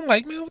time. I'm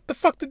like, man, what the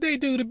fuck did they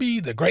do to be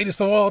the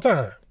greatest of all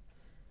time?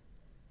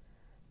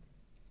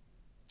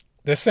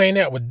 They're saying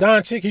that with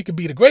Doncic, he could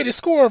be the greatest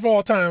scorer of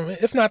all time,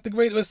 if not the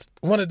greatest,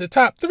 one of the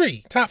top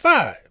 3, top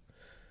 5.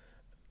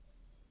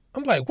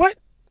 I'm like, what?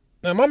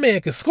 Now, my man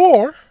can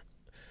score.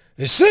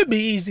 It should be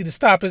easy to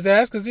stop his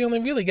ass because he only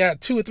really got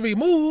 2 or 3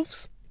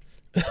 moves.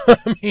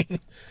 I mean,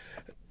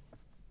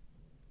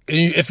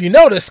 if you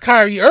notice,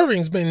 Kyrie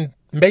Irving's been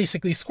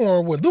basically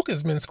scoring what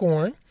Luka's been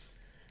scoring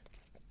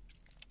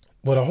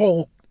with a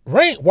whole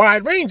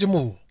wide range of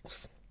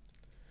moves.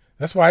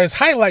 That's why his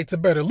highlights are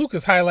better.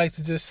 Luka's highlights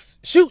are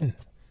just shooting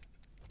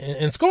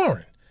and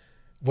scoring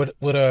with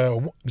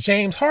a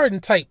James Harden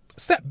type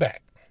step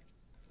back.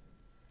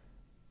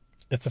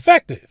 It's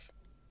effective.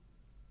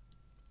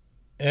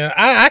 And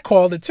I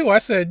called it too. I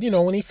said,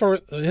 when he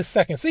first, his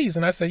second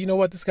season, I said, you know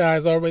what, this guy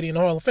is already in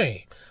the Hall of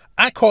Fame.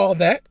 I called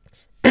that.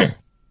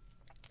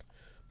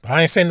 But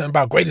I ain't saying nothing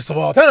about greatest of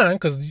all time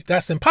because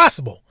that's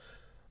impossible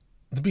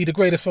to be the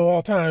greatest of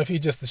all time if he's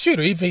just a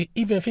shooter, even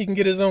if he can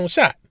get his own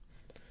shot.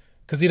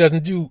 Because he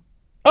doesn't do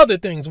other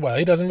things well.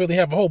 He doesn't really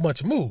have a whole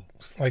bunch of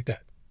moves like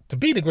that to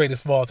be the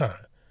greatest of all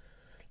time.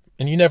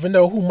 And you never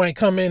know who might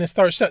come in and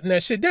start shutting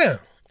that shit down.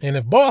 And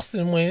if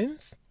Boston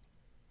wins,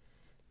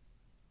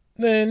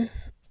 then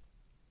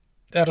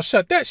that'll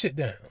shut that shit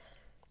down.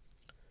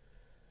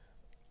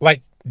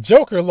 Like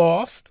Joker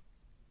lost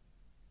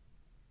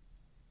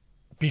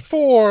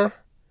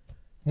before,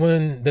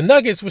 when the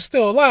Nuggets were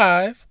still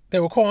alive, they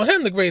were calling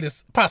him the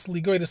greatest,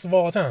 possibly greatest of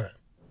all time.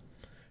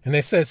 And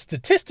they said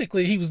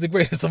statistically he was the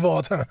greatest of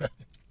all time.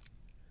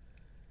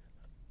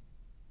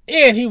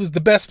 And he was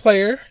the best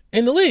player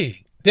in the league.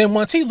 Then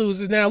once he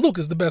loses, now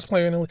Luka's the best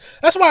player in the league.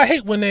 That's why I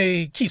hate when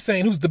they keep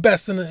saying who's the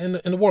best in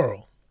the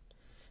world.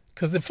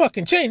 Because it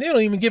fucking changed. They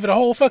don't even give it a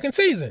whole fucking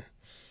season.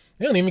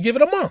 They don't even give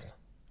it a month.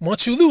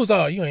 Once you lose,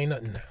 you ain't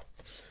nothing now.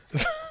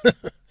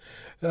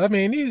 I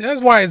mean,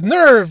 that's why it's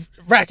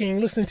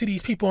nerve-wracking listening to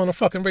these people on the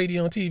fucking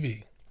radio and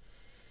TV.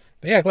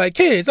 They act like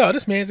kids. Oh,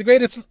 this man's the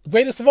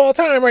greatest of all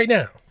time right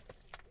now.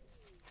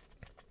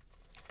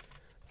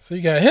 So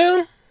you got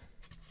him.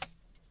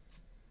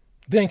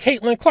 Then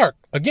Caitlin Clark,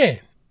 again,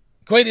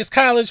 greatest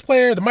college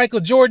player, the Michael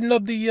Jordan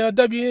of the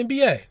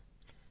WNBA.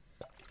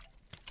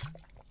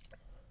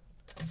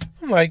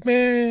 I'm like,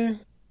 man,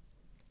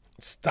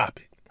 stop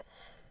it.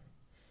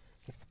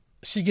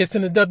 She gets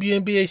in the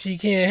WNBA, she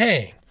can't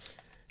hang.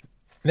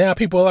 Now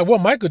people are like, well,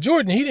 Michael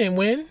Jordan, he didn't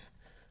win.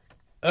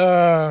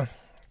 Well,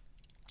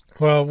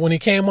 when he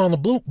came on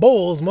the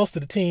Bulls, most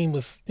of the team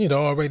was,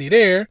 already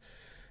there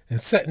and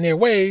set in their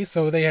ways,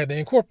 so they had to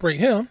incorporate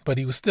him, but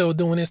he was still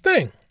doing his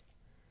thing.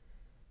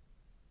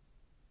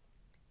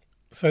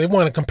 So they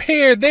want to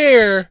compare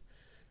their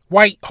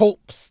white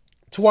hopes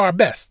to our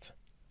best.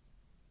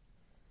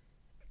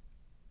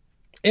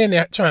 And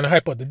they're trying to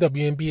hype up the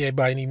WNBA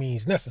by any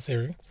means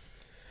necessary.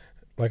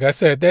 Like I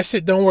said, that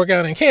shit don't work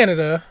out in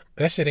Canada.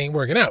 That shit ain't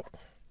working out.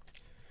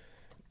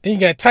 Then you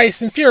got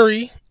Tyson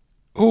Fury,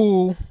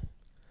 who,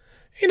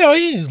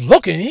 he's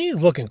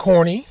looking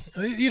corny,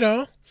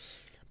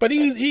 but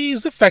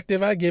he's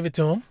effective. I give it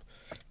to him.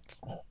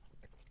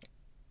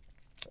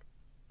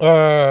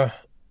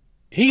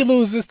 He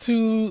loses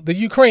to the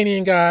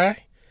Ukrainian guy.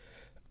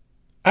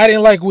 I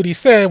didn't like what he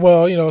said.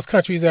 Well, his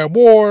country's at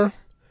war,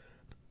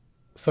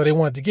 so they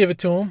wanted to give it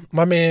to him.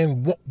 My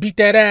man beat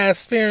that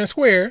ass fair and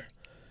square,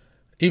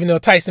 even though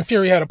Tyson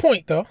Fury had a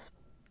point, though,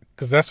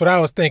 because that's what I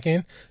was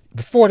thinking.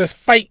 Before this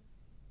fight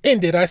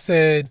ended, I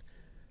said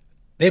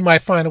they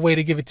might find a way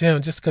to give it to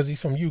him just because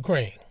he's from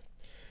Ukraine,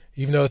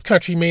 even though his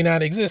country may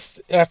not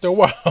exist after a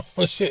while.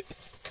 Shit.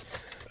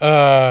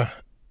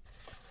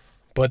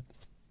 But,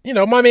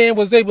 my man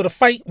was able to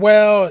fight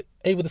well,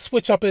 able to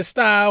switch up his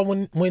style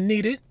when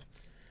needed.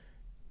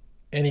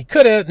 And he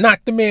could have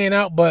knocked the man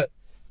out, but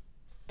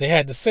they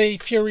had to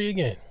save Fury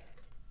again.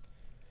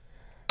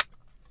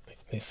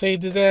 They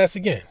saved his ass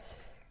again.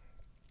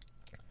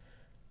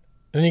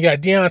 Then you got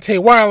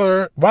Deontay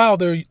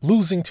Wilder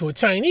losing to a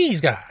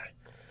Chinese guy. I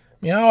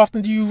mean, how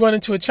often do you run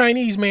into a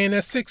Chinese man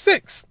that's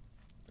 6'6"?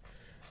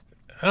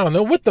 I don't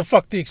know what the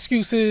fuck the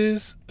excuse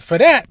is for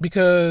that,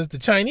 because the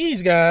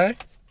Chinese guy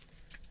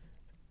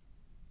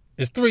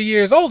is 3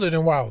 years older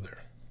than Wilder.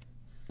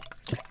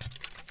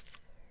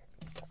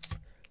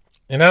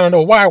 And I don't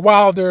know why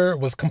Wilder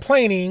was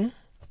complaining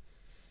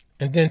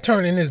and then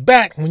turning his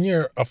back when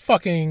you're a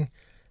fucking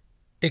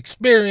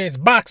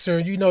experienced boxer.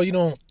 You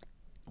don't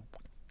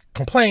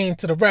complain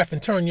to the ref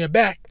and turn your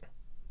back.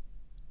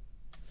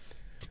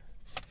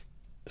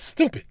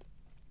 Stupid.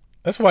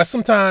 That's why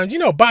sometimes,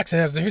 boxing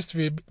has the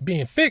history of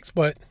being fixed,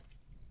 but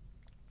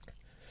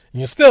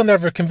you'll still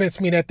never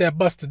convince me that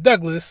Buster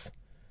Douglas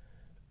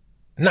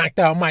knocked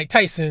out Mike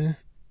Tyson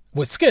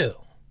with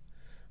skill.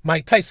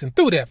 Mike Tyson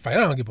threw that fight.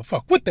 I don't give a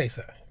fuck what they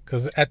say.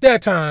 Because at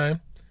that time,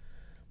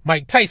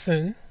 Mike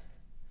Tyson,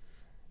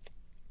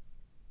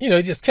 he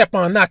just kept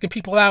on knocking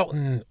people out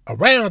in a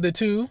round or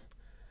two.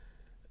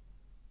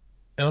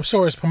 And I'm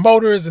sure his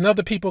promoters and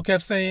other people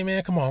kept saying,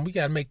 man, come on, we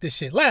got to make this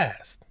shit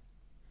last.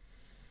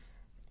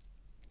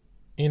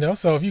 You know,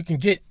 so if you can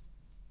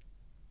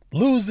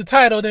lose the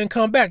title, then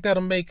come back,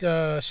 that'll make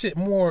shit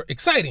more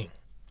exciting.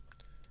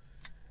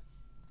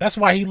 That's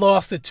why he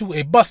lost it to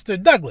a Buster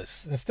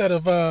Douglas instead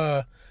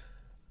of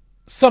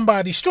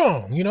somebody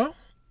strong, you know,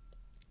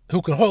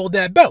 who can hold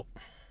that belt.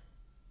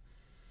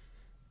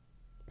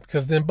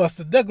 Because then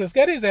Buster Douglas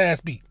got his ass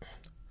beat.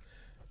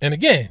 And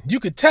again, you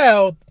could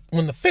tell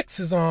when the fix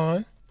is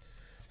on,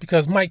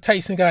 because Mike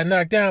Tyson got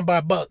knocked down by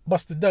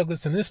Buster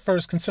Douglas, and his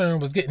first concern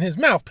was getting his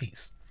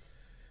mouthpiece.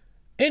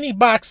 Any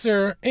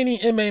boxer, any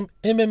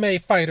MMA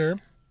fighter,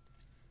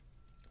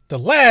 the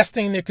last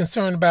thing they're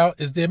concerned about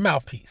is their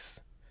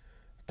mouthpiece.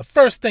 The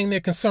first thing they're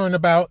concerned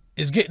about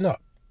is getting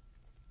up.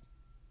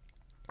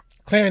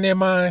 Clearing their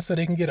mind so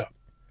they can get up.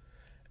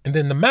 And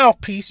then the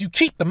mouthpiece, you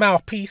keep the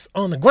mouthpiece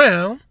on the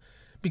ground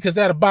because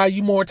that'll buy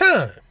you more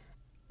time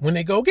when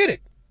they go get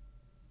it.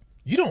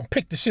 You don't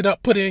pick the shit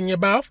up, put it in your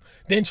mouth,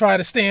 then try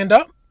to stand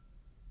up.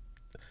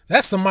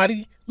 That's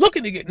somebody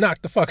looking to get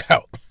knocked the fuck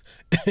out.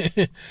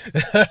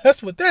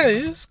 That's what that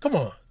is. Come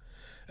on.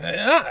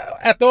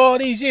 After all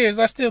these years,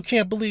 I still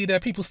can't believe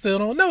that people still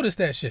don't notice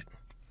that shit.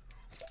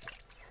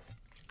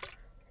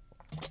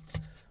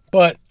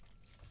 But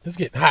it's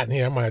getting hot in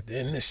here. I might have to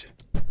end this shit.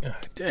 God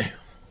damn.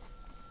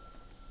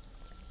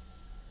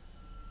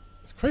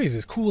 It's crazy.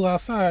 It's cool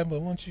outside,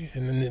 but once you...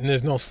 And then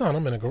there's no sun.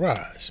 I'm in a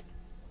garage.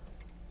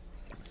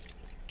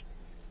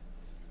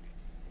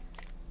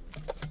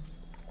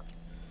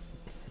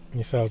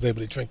 So I was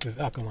able to drink this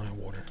alkaline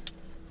water.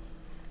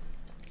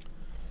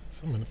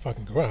 So I'm in the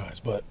fucking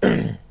garage, but...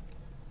 Gotta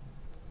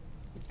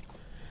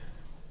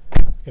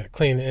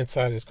clean the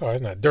inside of this car.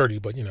 It's not dirty,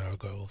 but you know how it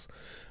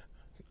goes.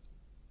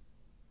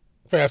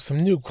 Grab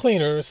some new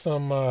cleaner,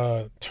 some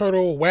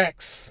turtle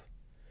wax.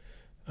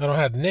 I don't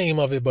have the name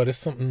of it, but it's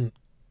something.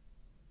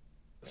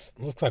 It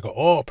looks like an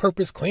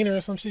all-purpose cleaner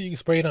or some shit. You can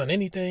spray it on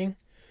anything.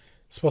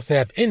 It's supposed to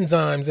have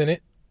enzymes in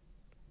it,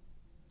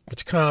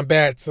 which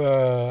combats,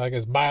 I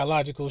guess,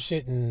 biological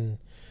shit and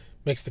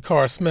makes the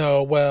car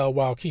smell well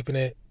while keeping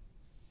it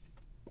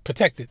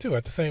protected too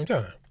at the same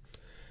time.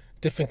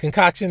 Different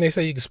concoction. They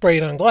say you can spray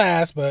it on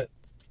glass, but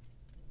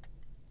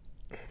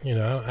you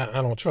know,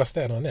 I don't trust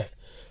that on that.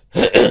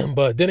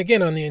 But then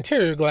again, on the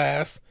interior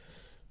glass,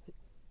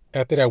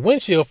 after that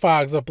windshield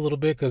fogs up a little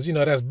bit, because you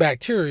know that's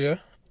bacteria.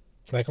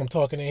 Like I'm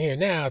talking in here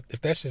now,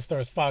 if that shit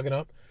starts fogging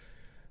up,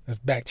 that's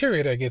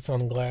bacteria that gets on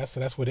the glass. So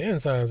that's where the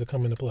enzymes will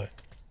come into play.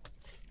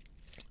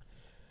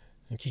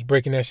 And keep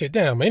breaking that shit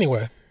down. But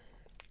anyway,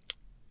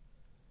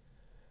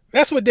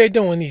 that's what they're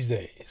doing these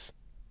days.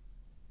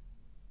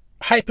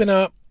 Hyping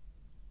up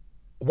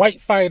white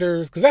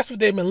fighters, because that's what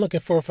they've been looking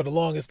for the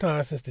longest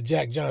time since the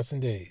Jack Johnson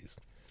days.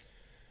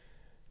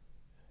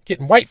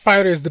 Getting white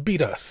fighters to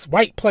beat us.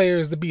 White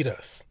players to beat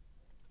us.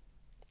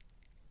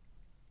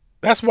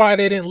 That's why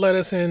they didn't let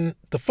us in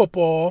the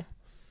football,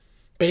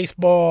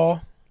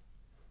 baseball,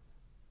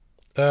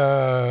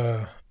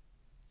 and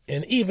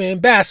even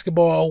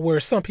basketball, where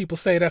some people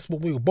say that's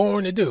what we were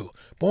born to do.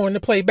 Born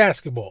to play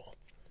basketball.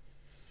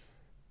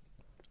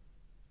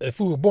 If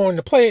we were born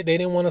to play it, they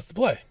didn't want us to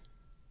play.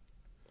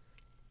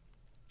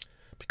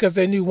 Because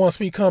they knew once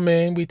we come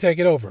in, we take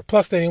it over.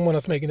 Plus, they didn't want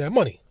us making that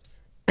money.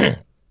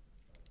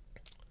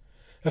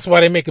 That's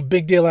why they make a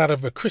big deal out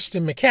of a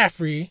Christian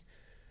McCaffrey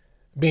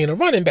being a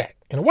running back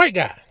and a white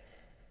guy.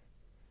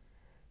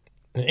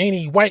 And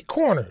any white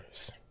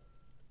corners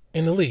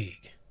in the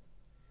league.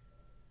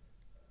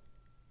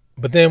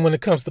 But then when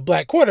it comes to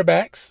black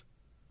quarterbacks,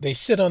 they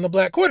shit on the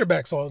black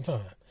quarterbacks all the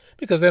time.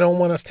 Because they don't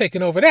want us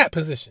taking over that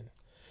position.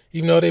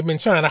 Even though they've been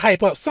trying to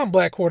hype up some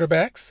black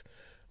quarterbacks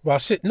while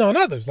shitting on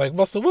others, like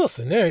Russell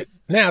Wilson. They're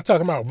now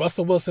talking about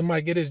Russell Wilson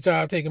might get his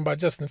job taken by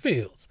Justin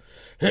Fields.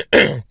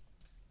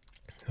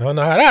 I don't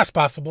know how that's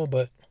possible,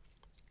 but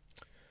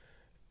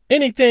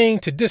anything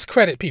to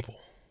discredit people.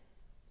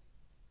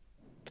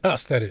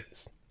 Us, that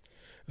is.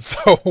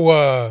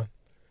 So,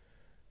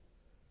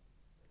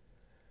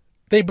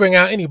 they bring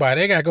out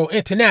anybody. They got to go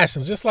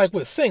international, just like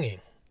with singing.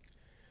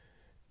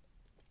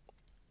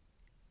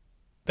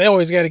 They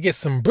always got to get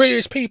some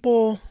British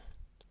people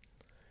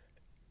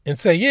and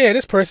say, yeah,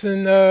 this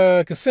person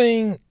can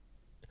sing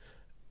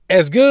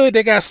as good.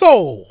 They got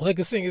soul. They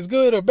can sing as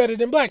good or better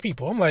than black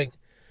people. I'm like,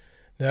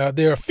 now,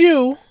 there are a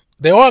few,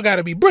 they all got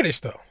to be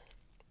British, though,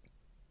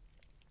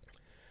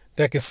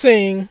 that can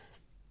sing,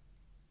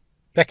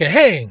 that can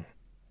hang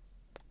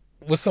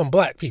with some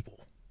black people.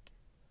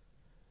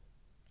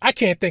 I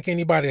can't think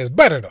anybody is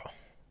better, though.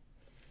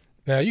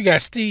 Now, you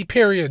got Steve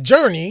Perry of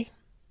Journey.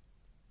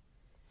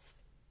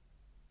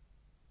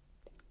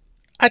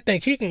 I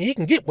think he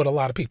can get with a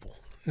lot of people.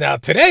 Now,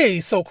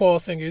 today's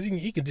so-called singers,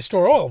 he can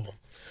destroy all of them.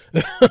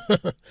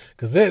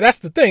 Because that's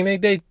the thing.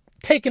 They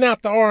taking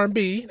out the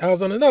R&B. I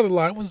was on another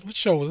line. What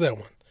show was that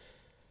one?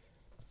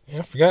 Yeah,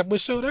 I forgot what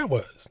show that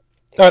was.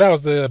 Oh, that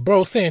was the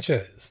Bro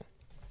Sanchez.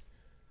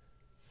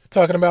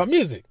 Talking about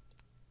music.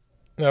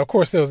 Now, of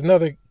course, there was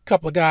another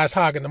couple of guys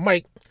hogging the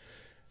mic.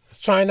 was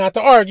trying not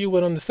to argue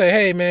with him to say,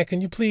 hey man,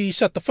 can you please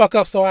shut the fuck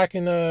up so I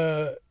can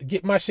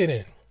get my shit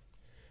in.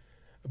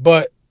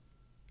 But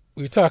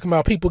we were talking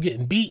about people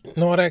getting beat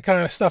and all that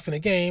kind of stuff in the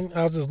game.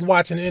 I was just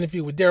watching an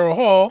interview with Daryl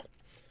Hall.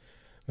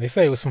 They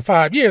say it was from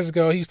 5 years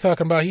ago. He was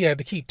talking about he had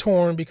to keep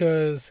touring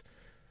because,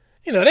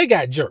 you know, they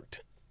got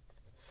jerked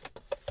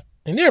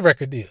in their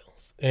record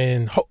deals.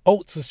 And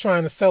Oates is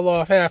trying to sell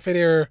off half of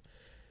their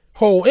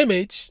whole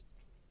image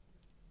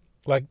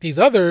like these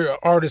other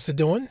artists are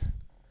doing.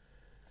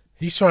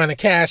 He's trying to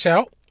cash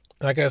out.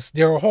 I guess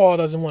Daryl Hall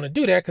doesn't want to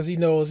do that because he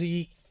knows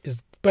he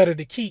is better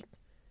to keep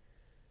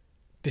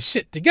the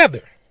shit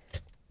together.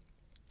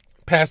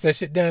 Pass that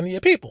shit down to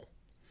your people.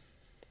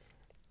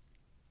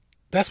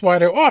 That's why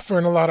they're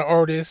offering a lot of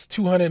artists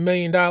 $200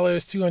 million,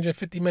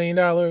 $250 million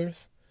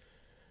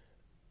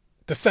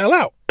to sell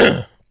out.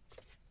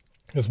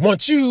 Because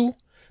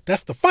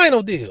that's the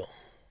final deal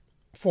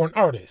for an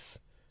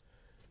artist.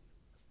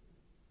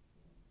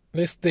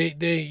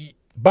 They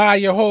buy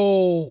your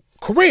whole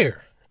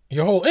career,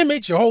 your whole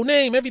image, your whole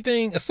name,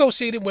 everything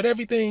associated with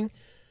everything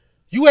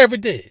you ever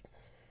did.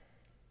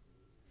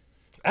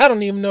 I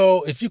don't even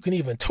know if you can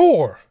even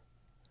tour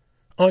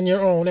on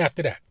your own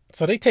after that.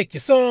 So they take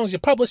your songs,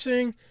 your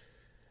publishing,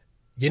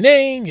 your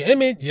name, your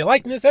image, your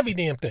likeness, every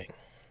damn thing.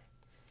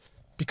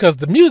 Because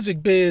the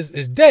music biz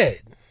is dead.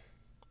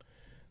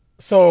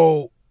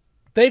 So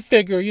they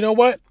figure, you know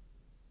what?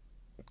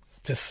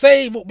 To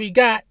save what we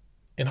got,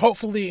 and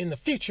hopefully in the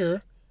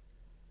future,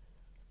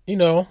 you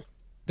know,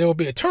 there will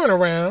be a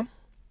turnaround.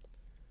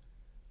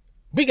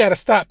 We got to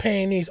stop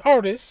paying these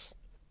artists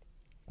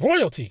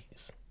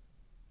royalties.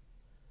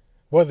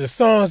 Whether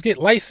songs get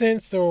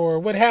licensed or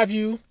what have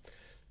you,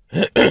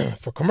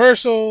 for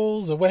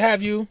commercials or what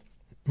have you,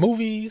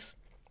 movies.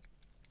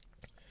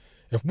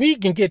 If we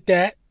can get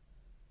that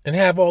and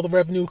have all the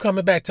revenue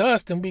coming back to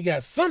us, then we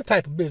got some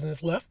type of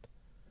business left.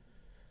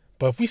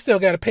 But if we still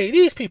got to pay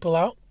these people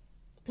out,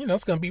 you know,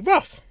 it's going to be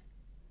rough.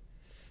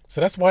 So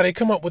that's why they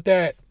come up with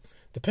that,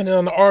 depending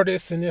on the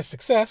artists and their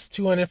success,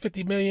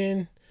 $250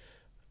 million.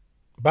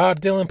 Bob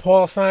Dylan,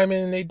 Paul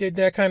Simon, they did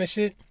that kind of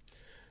shit.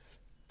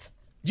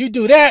 You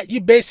do that, you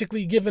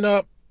basically giving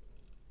up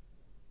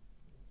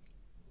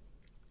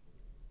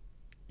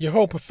your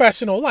whole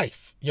professional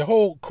life, your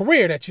whole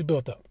career that you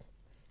built up.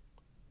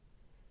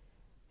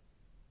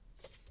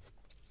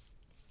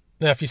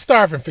 Now, if you're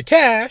starving for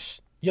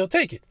cash, you'll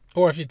take it.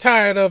 Or if you're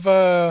tired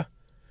of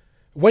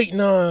waiting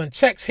on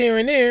checks here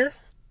and there,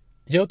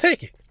 you'll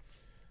take it.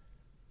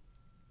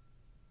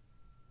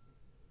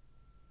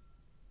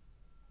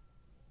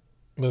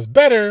 It was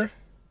better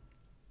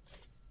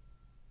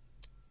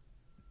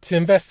to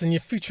invest in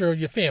your future or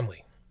your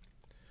family.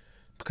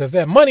 Because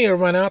that money will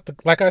run out.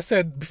 Like I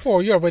said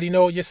before, you already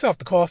know it yourself.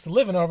 The cost of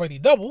living already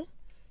doubled.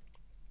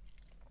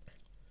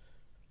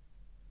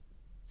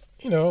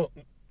 You know,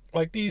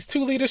 like these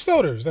 2-liter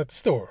sodas at the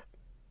store.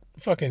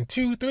 Fucking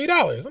 $2,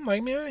 $3. I'm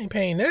like, man, I ain't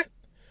paying that.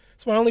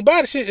 That's why I only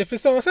buy the shit if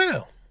it's on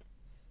sale.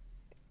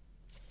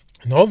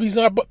 And the only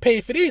reason I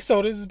paid for these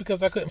sodas is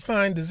because I couldn't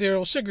find the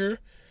zero sugar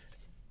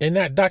in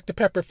that Dr.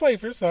 Pepper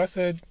flavor. So I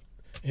said,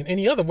 in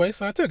any other way,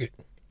 so I took it.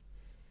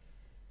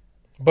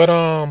 But,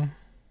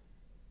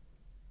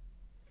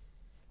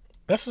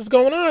 that's what's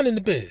going on in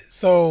the biz.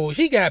 So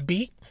he got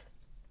beat.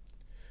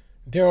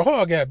 Daryl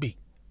Hall got beat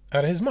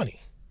out of his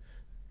money.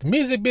 The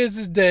music biz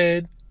is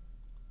dead.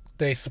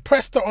 They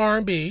suppressed the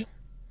R&B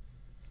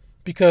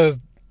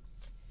because,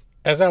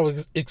 as I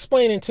was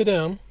explaining to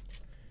them,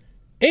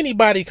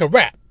 anybody can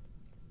rap.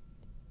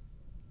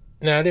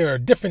 Now, there are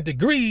different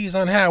degrees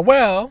on how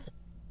well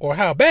or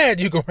how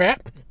bad you can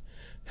rap,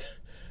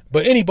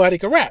 but anybody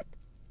can rap.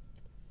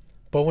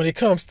 But when it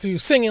comes to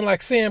singing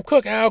like Sam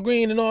Cooke, Al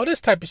Green, and all this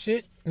type of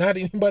shit, not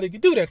anybody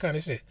can do that kind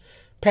of shit.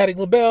 Patti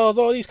LaBelle's,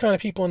 all these kind of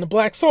people in the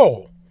black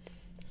soul.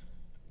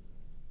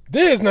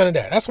 There's none of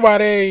that. That's why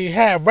they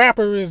have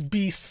rappers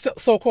be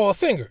so-called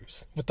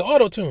singers with the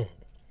auto-tune.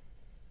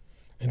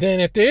 And then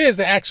if there is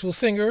an actual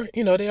singer,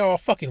 you know, they're all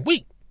fucking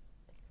weak.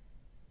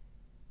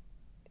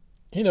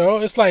 You know,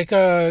 it's like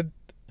they're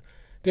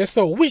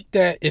so weak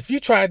that if you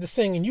tried to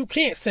sing and you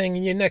can't sing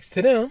and you're next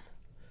to them,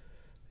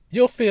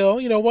 you'll feel,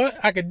 you know what,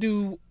 I could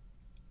do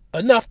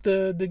enough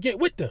to get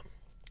with them.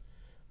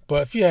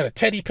 But if you had a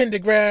Teddy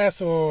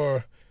Pendergrass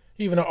or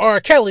even an R.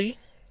 Kelly,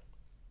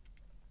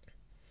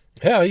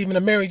 hell, even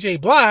a Mary J.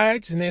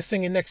 Blige, and they're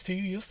singing next to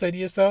you, you'll say to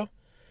yourself,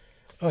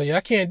 oh yeah,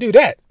 I can't do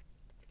that.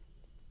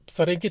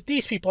 So they get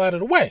these people out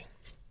of the way.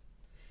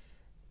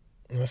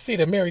 And I see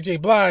that Mary J.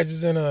 Blige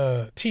is in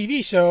a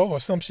TV show or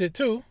some shit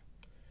too.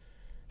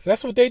 So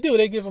that's what they do.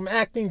 They give them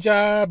acting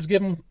jobs,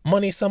 give them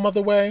money some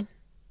other way,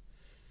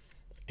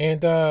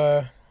 and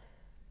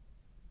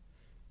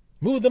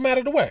move them out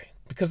of the way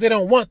because they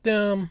don't want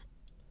them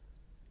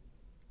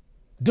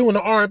doing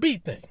the R&B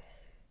thing.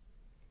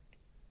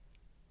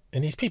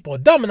 And these people are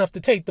dumb enough to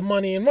take the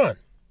money and run.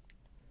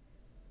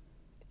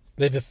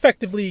 They've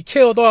effectively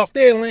killed off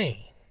their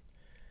lane.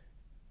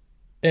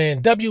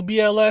 And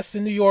WBLS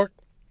in New York,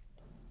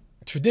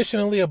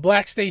 traditionally a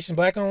black station,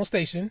 black-owned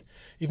station,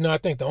 even though I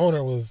think the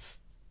owner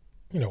was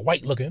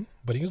white looking,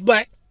 but he was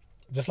black,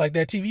 just like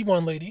that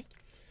TV1 lady.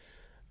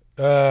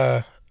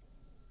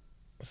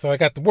 So I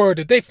got the word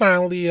that they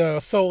finally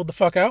sold the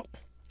fuck out.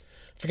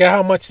 Forgot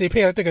how much they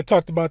paid. I think I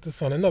talked about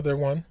this on another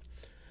one.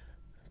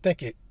 I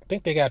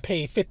think they got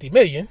paid $50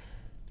 million.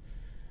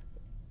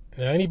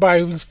 Now,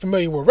 anybody who's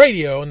familiar with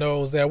radio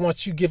knows that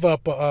once you give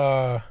up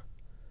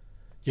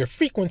your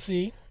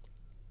frequency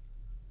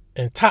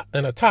in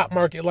a top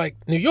market like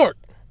New York,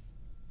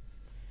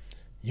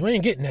 you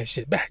ain't getting that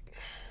shit back.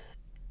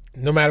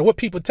 No matter what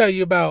people tell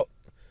you about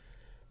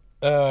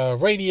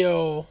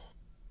radio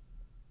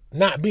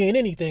not being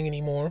anything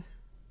anymore,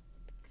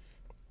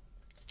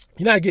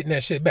 you're not getting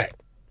that shit back.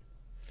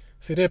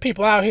 So there are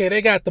people out here,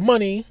 they got the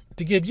money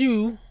to give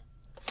you,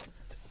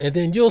 and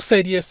then you'll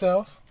say to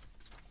yourself,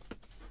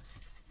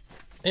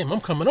 damn,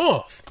 I'm coming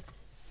off.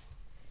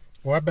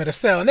 Or I better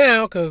sell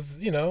now because,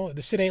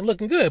 the shit ain't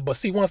looking good. But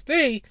see, once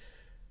they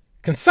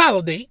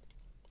consolidate,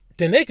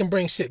 then they can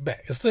bring shit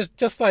back. It's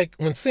just like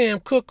when Sam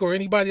Cooke or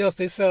anybody else,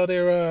 they sell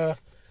their,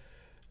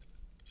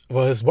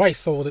 his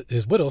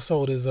widow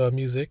sold his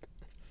music.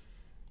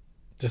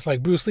 Just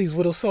like Bruce Lee's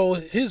widow sold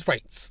his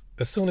rights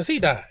as soon as he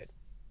died.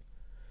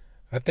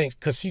 I think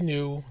because she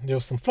knew there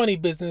was some funny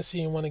business. She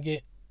didn't want to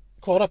get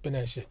caught up in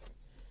that shit.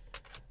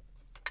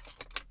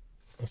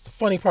 That's the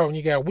funny part when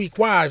you got weak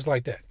wives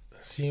like that.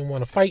 She didn't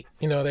want to fight.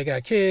 They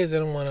got kids. They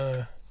don't want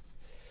to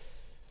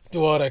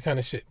do all that kind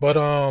of shit. But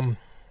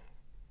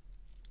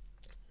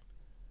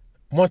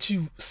once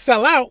you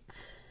sell out,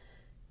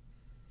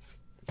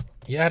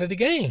 you're out of the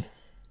game.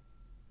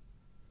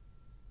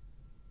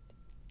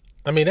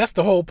 I mean, that's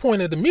the whole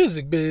point of the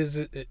music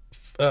biz.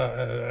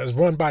 Is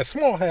run by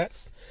small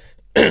hats.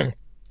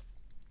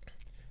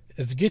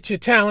 Is to get your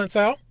talents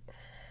out,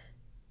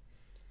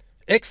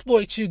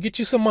 exploit you, get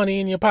you some money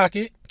in your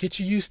pocket, get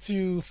you used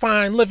to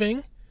fine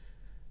living.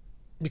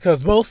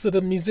 Because most of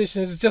the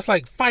musicians, just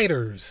like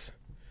fighters,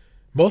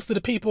 most of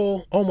the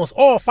people, almost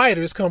all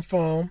fighters come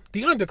from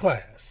the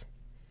underclass.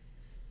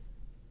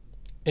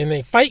 And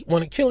they fight,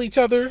 want to kill each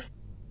other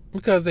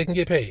because they can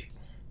get paid.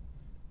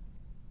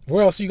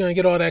 Where else are you going to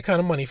get all that kind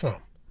of money from?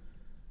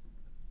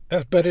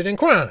 That's better than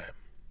crime.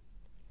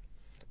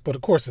 But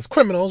of course, it's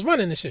criminals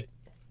running the shit.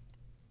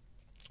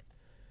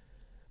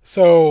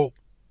 So,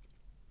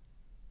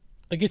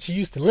 it gets you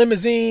used to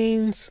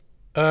limousines,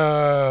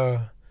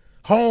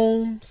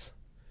 homes,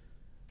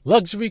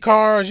 luxury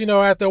cars.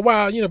 After a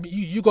while,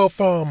 you go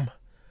from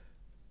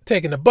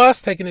taking the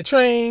bus, taking the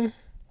train,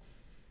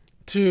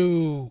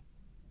 to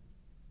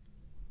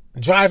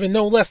driving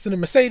no less than a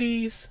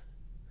Mercedes,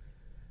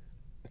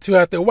 to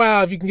after a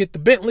while, if you can get the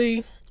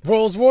Bentley,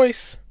 Rolls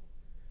Royce,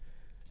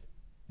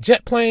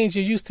 jet planes,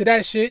 you're used to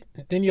that shit.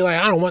 Then you're like,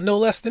 I don't want no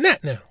less than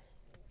that now.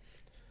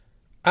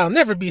 I'll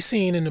never be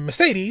seen in a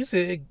Mercedes.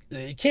 It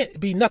can't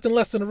be nothing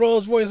less than a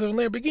Rolls Royce or a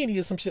Lamborghini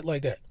or some shit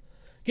like that.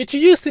 Get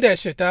you used to that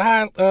shit, the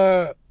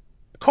high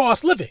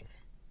cost living.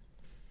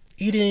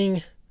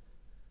 Eating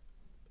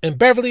in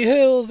Beverly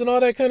Hills and all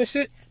that kind of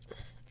shit.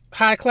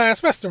 High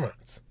class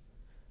restaurants.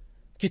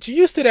 Get you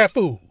used to that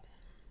food.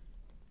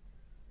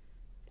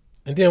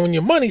 And then when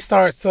your money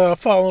starts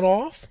falling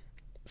off,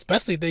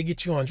 especially if they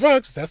get you on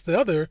drugs, that's the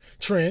other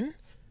trend.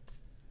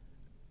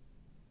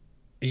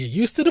 You're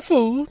used to the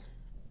food.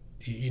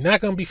 You're not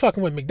going to be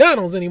fucking with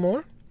McDonald's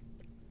anymore.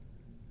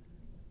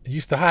 You're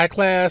used to high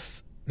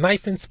class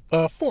knife and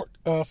fork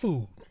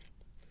food.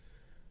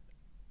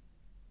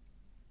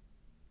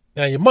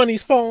 Now your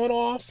money's falling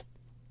off.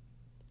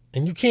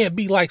 And you can't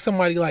be like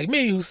somebody like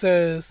me who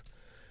says,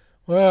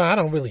 well, I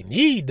don't really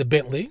need the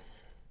Bentley.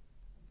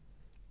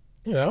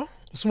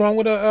 What's wrong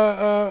with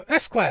a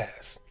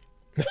S-Class?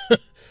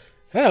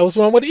 Hell, what's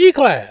wrong with the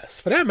E-Class,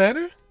 for that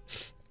matter?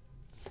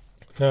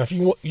 Now, if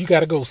you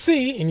got to go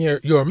C, and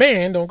you're a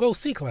man, don't go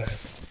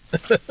C-Class.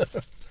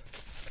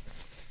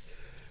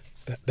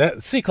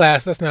 that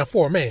C-Class, that's not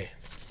for a man.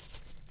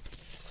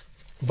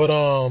 But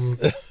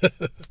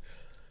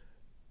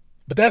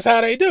but that's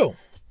how they do.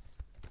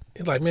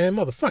 It's like, man,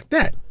 motherfuck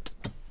that.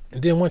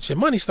 And then once your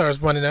money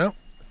starts running out,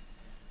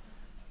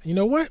 you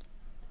know what?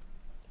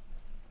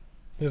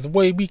 There's a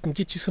way we can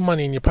get you some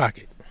money in your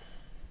pocket.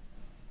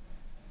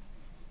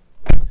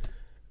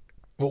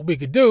 What we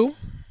could do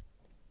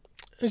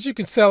is you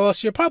can sell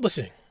us your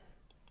publishing.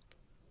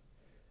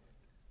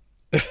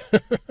 And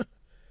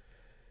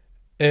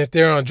if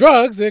they're on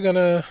drugs, they're going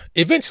to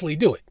eventually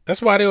do it.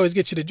 That's why they always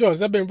get you the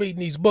drugs. I've been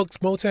reading these books,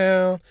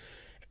 Motown,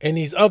 and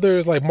these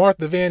others like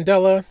Martha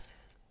Vandella.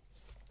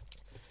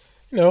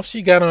 If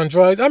she got on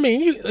drugs. I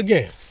mean, you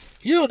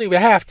don't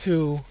even have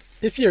to,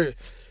 if you're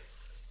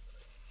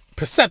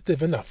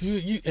perceptive enough,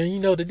 and you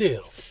know the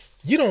deal.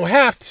 You don't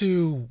have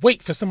to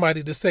wait for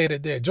somebody to say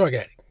that they're a drug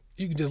addict.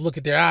 You can just look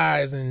at their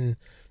eyes and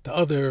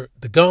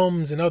the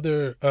gums and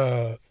other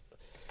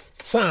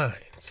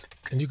signs.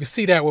 And you can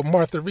see that with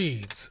Martha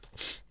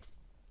Reeves.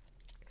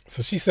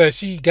 So she says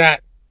she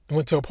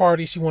went to a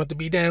party. She wanted to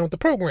be down with the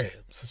program.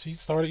 So she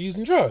started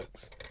using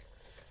drugs.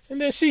 And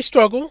then she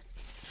struggled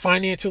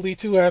financially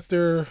too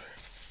after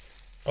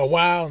a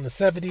while in the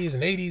 70s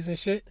and 80s and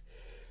shit.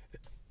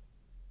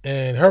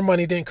 And her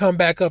money didn't come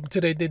back up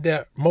until they did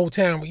that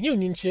Motown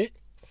reunion shit.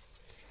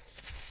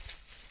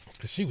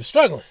 Because she was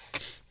struggling.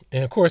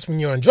 And of course, when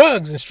you're on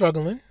drugs and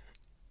struggling,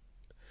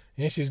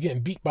 and she was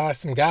getting beat by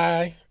some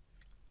guy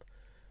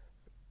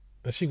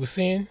that she was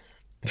seeing,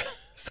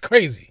 it's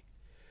crazy.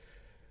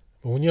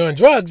 But when you're on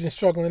drugs and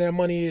struggling, that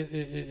money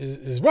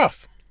is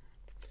rough.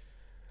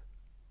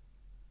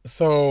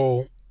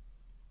 So,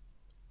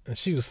 and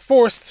she was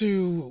forced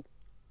to,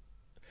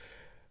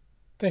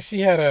 I think she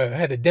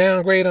had to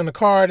downgrade on the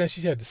car, then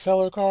she had to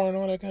sell her car and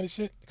all that kind of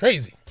shit.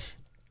 Crazy.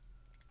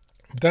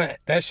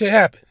 That shit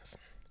happens.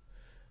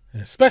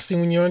 And especially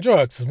when you're on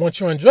drugs. Because once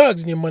you're on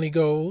drugs and your money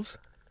goes,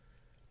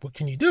 what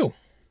can you do?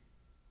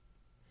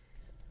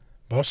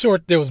 But I'm sure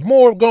there was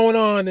more going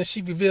on than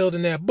she revealed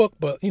in that book.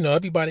 But, you know,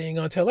 everybody ain't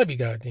going to tell every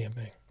goddamn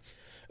thing.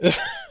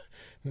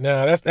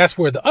 Now, that's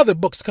where the other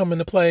books come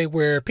into play,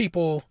 where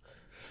people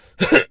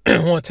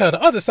want to tell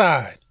the other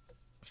side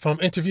from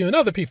interviewing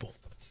other people.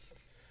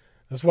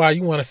 That's why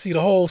you want to see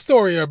the whole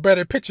story or a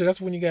better picture.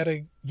 That's when you got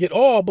to get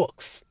all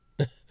books.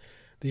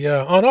 The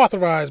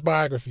unauthorized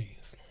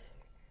biographies.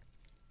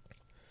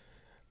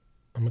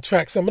 I'm going to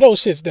track some of those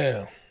shits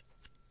down.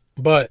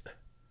 But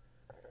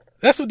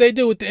that's what they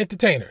do with the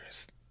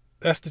entertainers.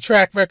 That's the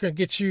track record,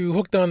 get you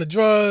hooked on the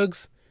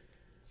drugs.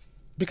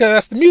 Because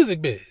that's the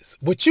music biz.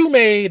 What you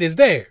made is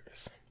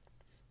theirs.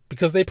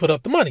 Because they put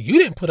up the money. You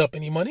didn't put up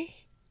any money.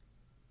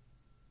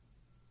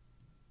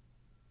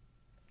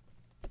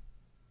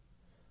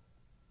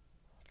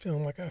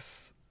 Feeling like I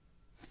sound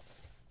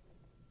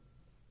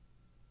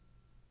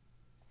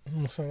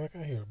like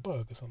I hear a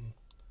bug or something.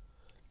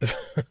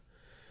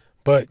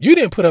 But you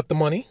didn't put up the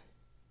money.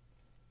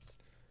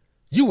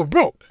 You were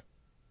broke.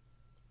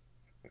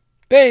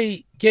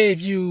 They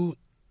gave you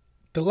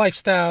the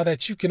lifestyle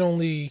that you can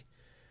only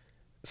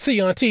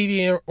see on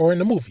TV or in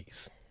the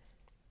movies.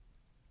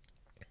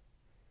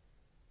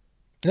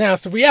 Now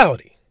it's the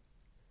reality.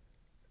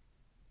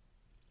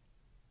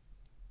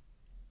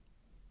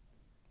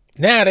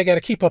 Now they got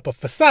to keep up a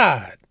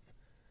facade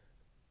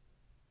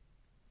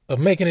of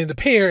making it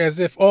appear as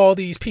if all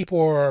these people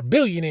are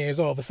billionaires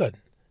all of a sudden.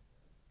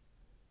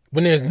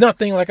 When there's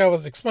nothing, like I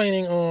was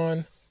explaining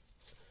on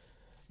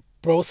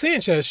Bro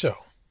Sanchez's show.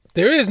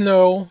 There is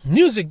no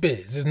music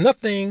biz. There's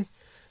nothing.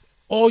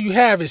 All you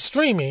have is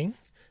streaming,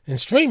 and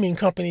streaming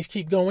companies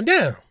keep going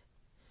down.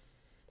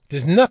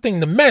 There's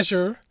nothing to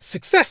measure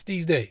success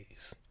these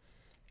days,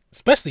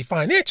 especially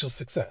financial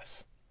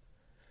success.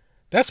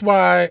 That's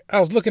why I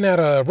was looking at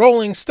a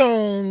Rolling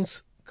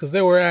Stones, because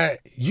they were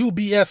at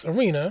UBS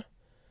Arena.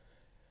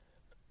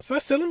 So I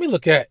said, let me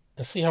look at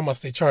and see how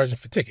much they're charging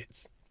for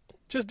tickets.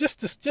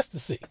 Just to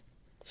see.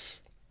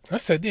 I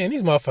said, damn,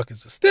 these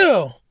motherfuckers are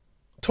still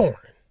touring.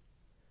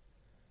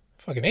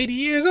 Fucking 80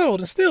 years old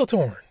and still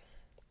touring.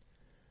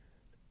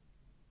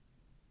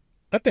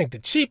 I think the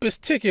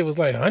cheapest ticket was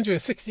like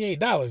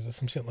 $168 or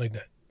some shit like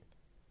that.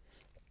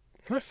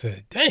 I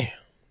said, damn.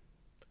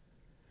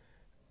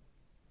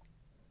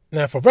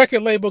 Now, if a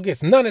record label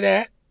gets none of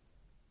that,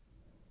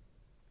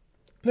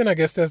 then I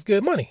guess that's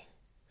good money.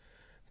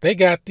 They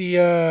got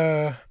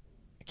the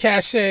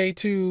cachet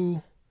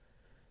to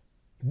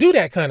do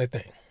that kind of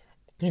thing.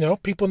 You know,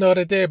 people know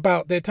that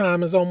their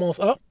time is almost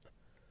up.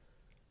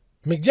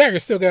 Mick Jagger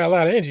still got a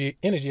lot of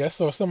energy. I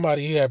saw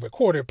somebody who had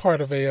recorded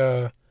part of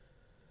a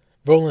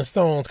Rolling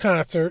Stones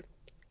concert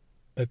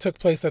that took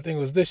place, I think it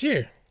was this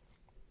year.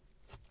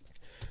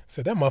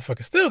 Said that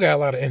motherfucker still got a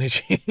lot of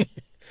energy.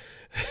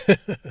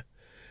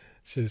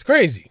 Shit is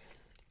crazy.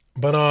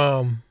 But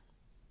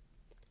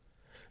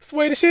it's the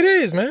way the shit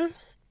is, man.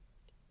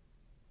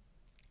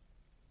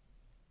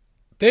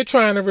 They're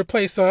trying to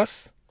replace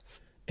us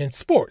in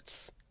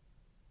sports.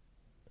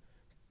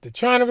 They're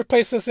trying to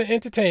replace us in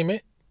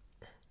entertainment.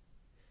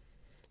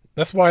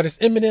 That's why this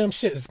Eminem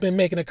shit has been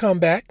making a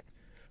comeback.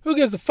 Who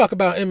gives a fuck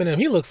about Eminem?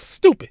 He looks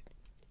stupid.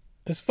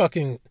 This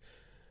fucking,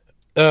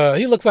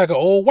 he looks like an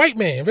old white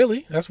man,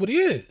 really. That's what he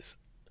is.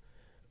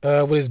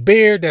 With his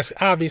beard that's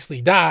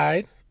obviously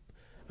dyed.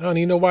 I don't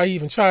even know why he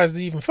even tries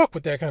to even fuck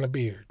with that kind of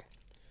beard.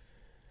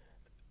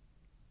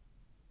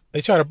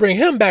 They try to bring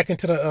him back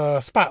into the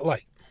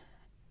spotlight.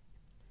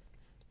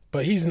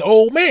 But he's an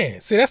old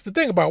man. See, that's the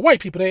thing about white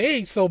people. They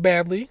age so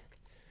badly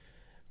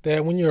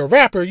that when you're a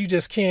rapper, you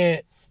just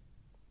can't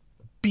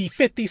be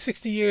 50,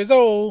 60 years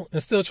old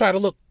and still try to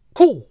look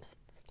cool.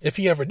 If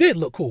he ever did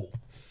look cool.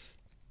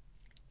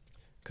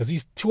 Because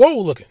he's too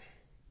old looking.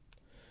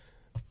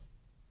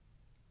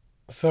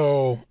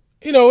 So,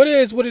 you know, it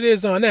is what it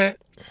is on that.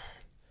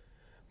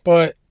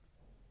 But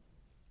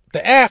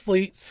the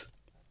athletes,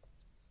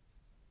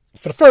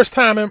 for the first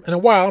time in a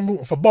while, I'm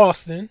rooting for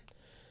Boston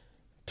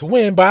to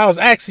win. But I was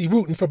actually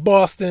rooting for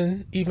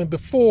Boston even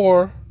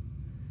before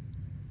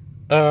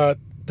the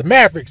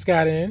Mavericks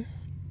got in.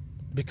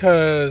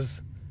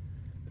 Because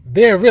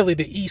they're really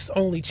the East's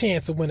only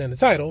chance of winning the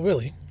title,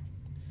 really.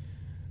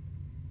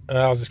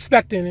 I was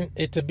expecting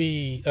it to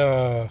be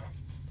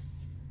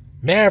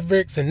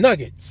Mavericks and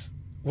Nuggets,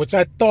 which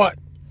I thought,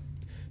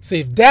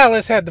 see, if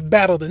Dallas had to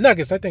battle the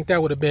Nuggets, I think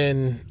that would have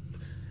been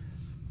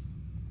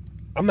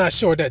I'm not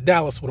sure that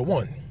Dallas would have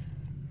won,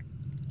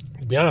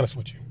 to be honest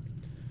with you.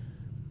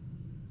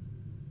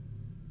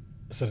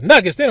 So the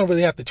Nuggets, they don't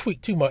really have to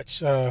tweak too much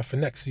for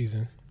next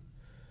season.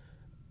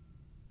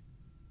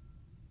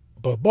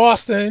 But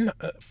Boston,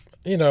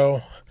 you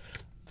know,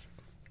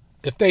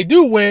 if they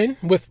do win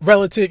with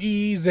relative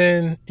ease,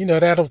 and, you know,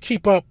 that'll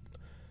keep up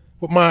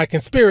with my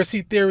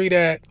conspiracy theory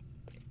that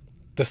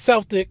the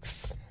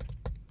Celtics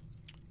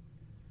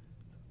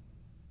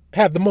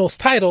have the most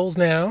titles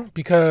now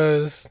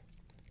because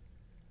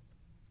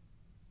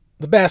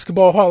the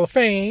Basketball Hall of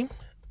Fame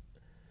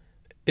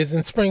is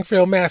in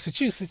Springfield,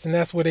 Massachusetts, and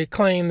that's where they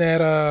claim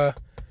that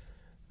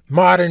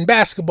modern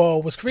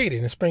basketball was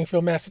created, in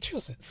Springfield,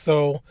 Massachusetts.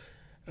 So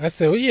I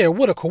said, well, yeah,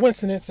 what a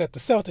coincidence that the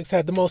Celtics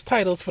had the most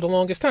titles for the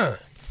longest time,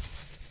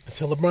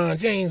 until LeBron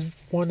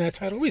James won that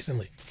title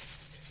recently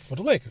for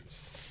the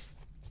Lakers.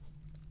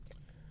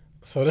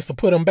 So this will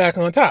put them back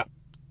on top.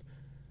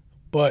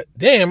 But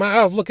damn,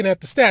 I was looking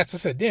at the stats. I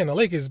said, damn, the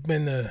Lakers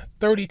been to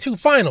 32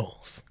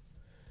 finals.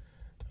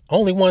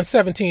 Only won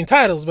 17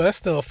 titles, but that's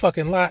still a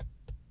fucking lot.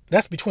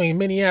 That's between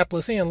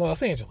Minneapolis and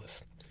Los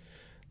Angeles.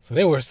 So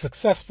they were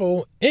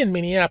successful in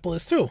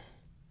Minneapolis too.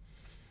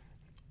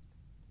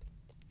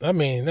 I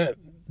mean,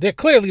 they're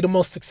clearly the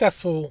most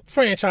successful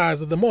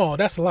franchise of them all.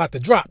 That's a lot to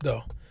drop,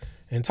 though,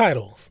 in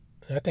titles.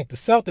 And I think the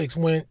Celtics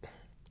went,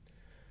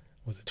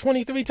 was it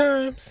 23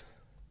 times?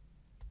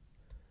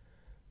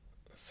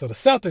 So the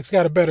Celtics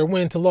got a better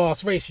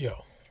win-to-loss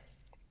ratio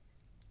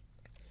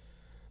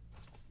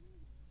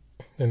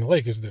than the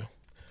Lakers do.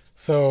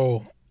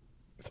 So,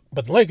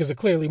 but the Lakers are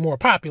clearly more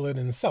popular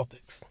than the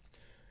Celtics.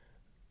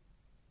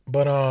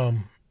 But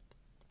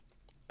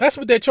that's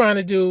what they're trying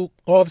to do.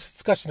 All this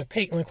discussion of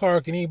Caitlin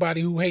Clark and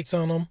anybody who hates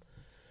on them.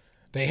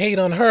 They hate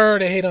on her.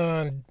 They hate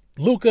on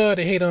Luka.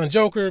 They hate on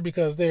Joker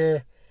because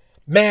they're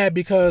mad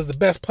because the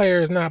best player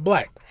is not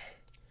black.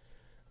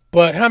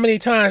 But how many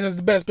times has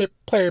the best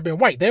player been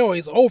white? They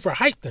always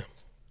overhype them.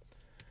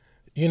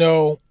 You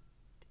know,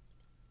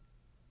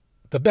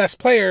 the best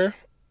player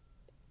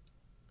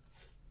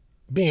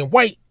being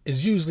white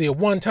is usually a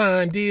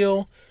one-time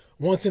deal,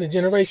 once in a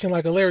generation,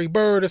 like a Larry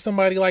Bird or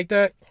somebody like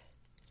that.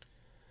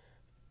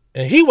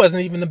 And he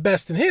wasn't even the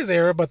best in his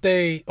era, but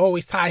they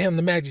always tie him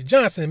to Magic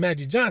Johnson. And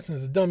Magic Johnson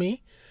is a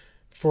dummy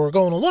for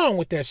going along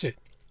with that shit.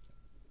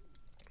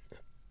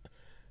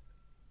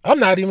 I'm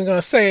not even going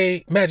to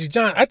say Magic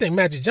Johnson. I think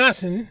Magic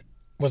Johnson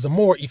was a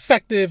more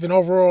effective and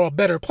overall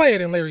better player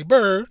than Larry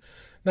Bird.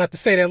 Not to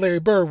say that Larry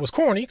Bird was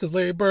corny, because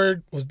Larry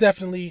Bird was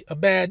definitely a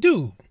bad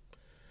dude.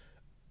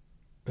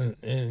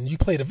 And you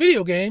played a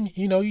video game,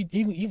 you know,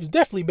 he was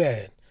definitely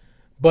bad.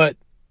 But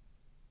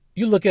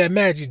you look at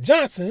Magic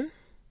Johnson,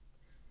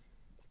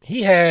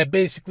 he had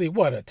basically,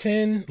 what, a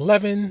 10,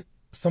 11,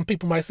 some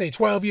people might say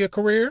 12-year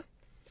career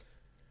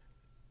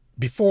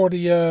before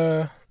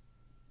the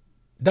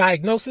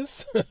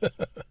diagnosis.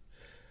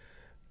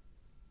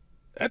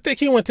 I think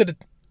he went to the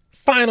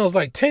finals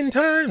like 10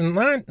 times,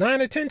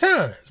 9 or 10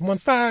 times. Won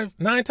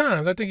 9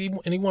 times. I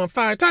think he won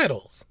 5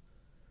 titles.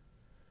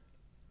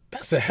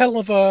 That's a hell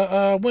of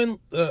a win,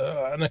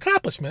 an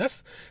accomplishment.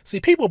 See,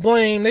 people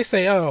blame, they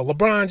say, oh,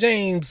 LeBron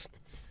James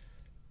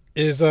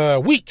is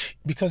weak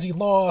because he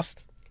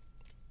lost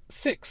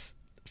 6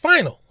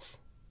 finals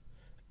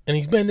and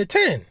he's been to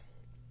 10.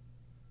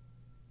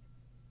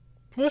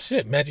 Well,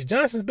 shit, Magic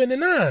Johnson's been to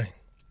 9,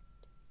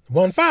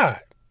 won 5.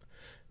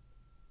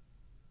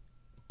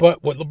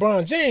 But what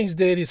LeBron James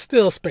did is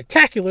still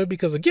spectacular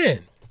because,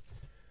 again,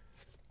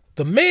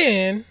 the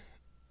man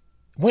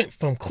went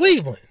from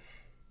Cleveland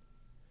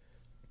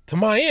to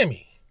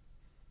Miami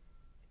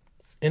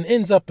and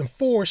ends up in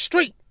 4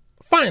 straight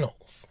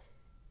finals.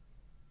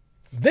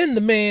 Then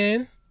the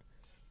man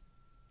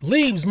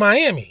leaves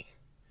Miami,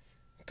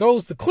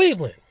 goes to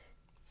Cleveland.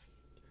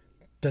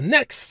 The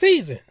next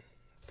season,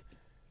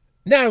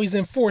 now he's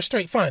in 4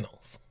 straight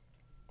finals.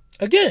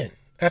 Again,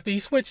 after he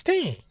switched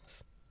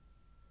teams.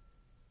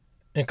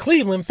 And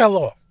Cleveland fell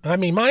off. I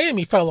mean,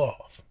 Miami fell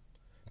off.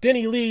 Then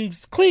he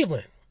leaves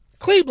Cleveland.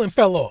 Cleveland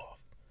fell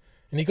off.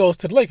 And he goes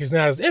to the Lakers.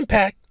 Now, his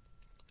impact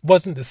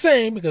wasn't the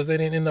same because they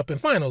didn't end up in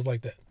finals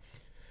like that.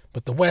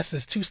 But the West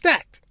is too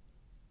stacked.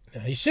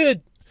 Now, he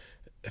should,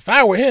 if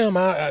I were him,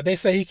 they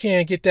say he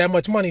can't get that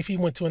much money if he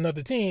went to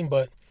another team,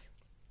 but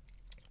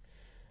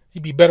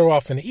he'd be better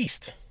off in the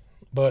East.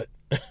 But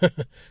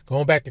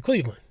going back to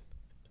Cleveland,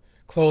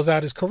 close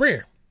out his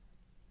career.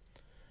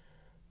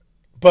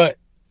 But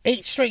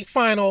 8 straight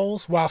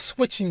finals while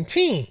switching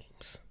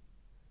teams.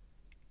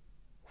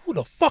 Who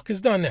the fuck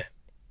has done that?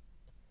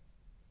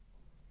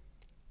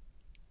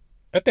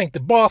 I think the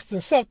Boston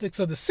Celtics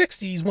of the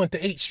 60s went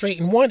to 8 straight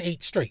and won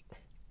 8 straight.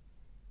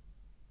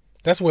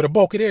 That's where the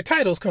bulk of their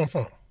titles come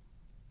from.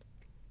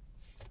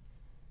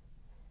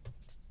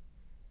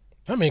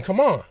 I mean, come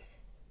on.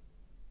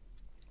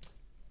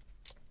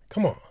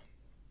 Come on.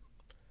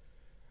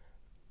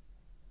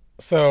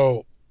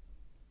 So,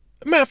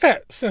 matter of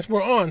fact, since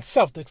we're on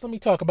Celtics, let me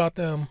talk about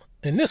them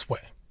in this way.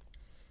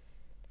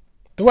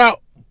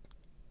 Throughout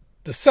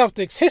the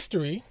Celtics'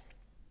 history,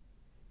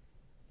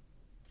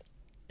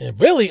 And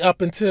really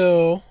up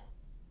until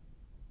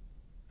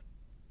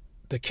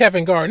the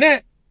Kevin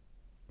Garnett,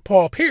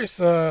 Paul Pierce,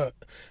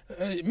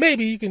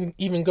 maybe you can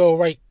even go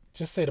right,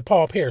 just say the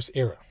Paul Pierce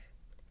era.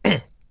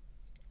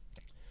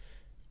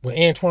 With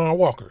Antoine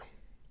Walker.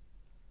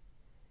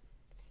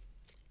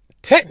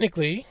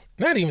 Technically,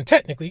 not even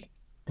technically,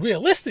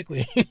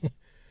 realistically,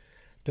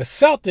 the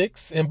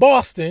Celtics in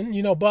Boston,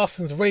 you know,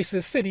 Boston's a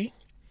racist city,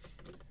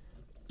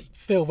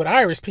 filled with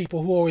Irish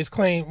people who always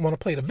want to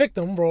play the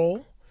victim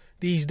role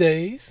these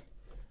days,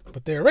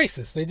 but they're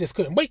racist. They just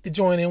couldn't wait to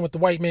join in with the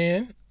white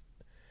man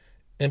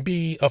and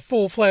be a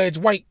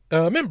full-fledged white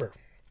member.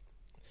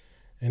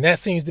 And that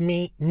seems to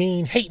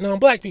mean hating on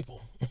black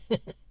people.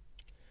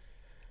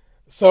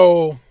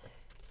 So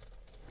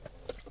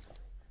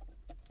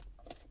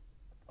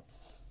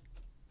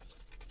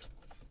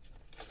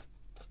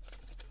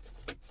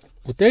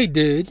what they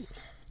did,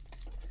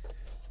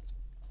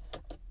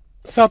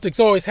 Celtics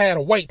always had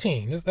a white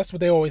team. That's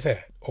what they always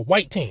had, a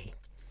white team.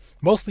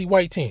 Mostly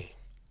white team.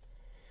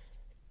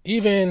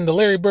 Even the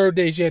Larry Bird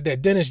days, you had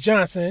that Dennis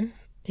Johnson.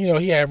 You know,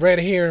 he had red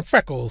hair and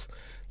freckles.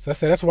 So I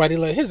said that's why they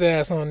let his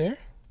ass on there.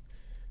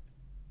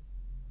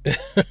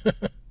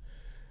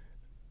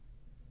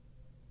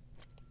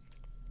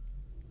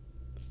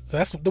 So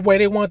that's the way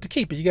they want to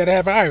keep it. You got to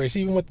have an Irish,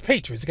 even with the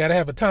Patriots. You got to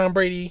have a Tom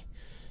Brady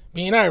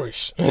being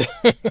Irish. And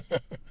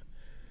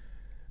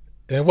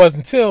it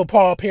wasn't until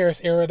Paul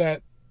Pierce era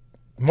that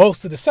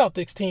most of the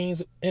Celtics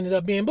teams ended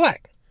up being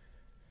black.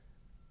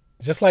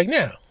 Just like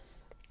now.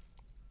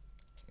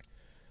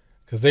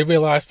 Because they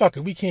realized, fuck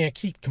it, we can't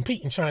keep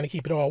competing trying to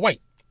keep it all white.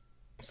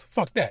 So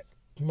fuck that.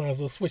 You might as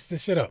well switch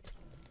this shit up.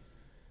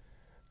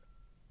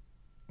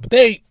 But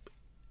they,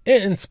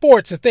 in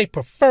sports, if they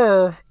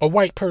prefer a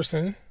white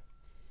person,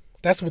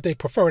 that's what they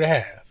prefer to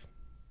have.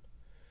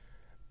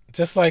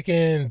 Just like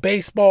in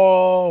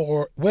baseball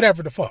or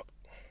whatever the fuck.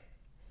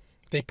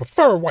 They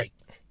prefer white.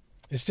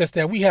 It's just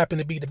that we happen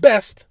to be the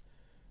best,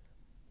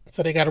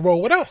 so they got to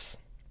roll with us.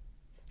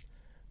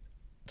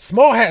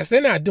 Small hats,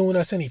 they're not doing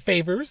us any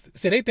favors.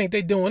 So they think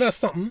they're doing us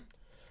something,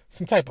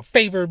 some type of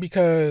favor,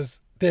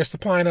 because they're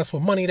supplying us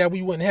with money that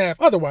we wouldn't have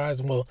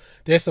otherwise. Well,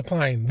 they're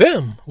supplying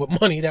them with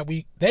money that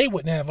they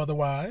wouldn't have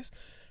otherwise,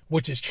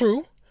 which is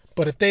true.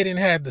 But if they didn't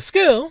have the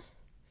skill,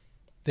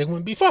 they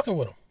wouldn't be fucking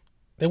with them.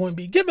 They wouldn't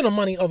be giving them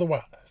money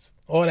otherwise.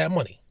 All that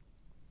money.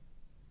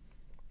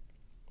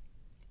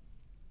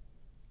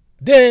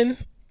 Then,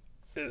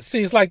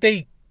 see, it's like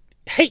they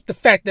hate the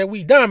fact that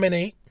we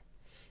dominate.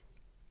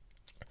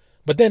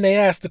 But then they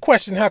ask the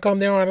question, how come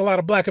there aren't a lot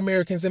of black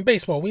Americans in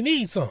baseball? We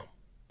need some.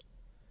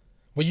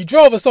 Well, you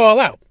drove us all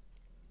out.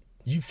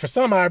 You, for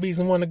some odd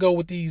reason, want to go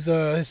with these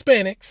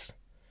Hispanics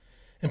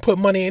and put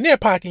money in their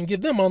pocket and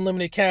give them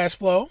unlimited cash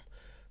flow.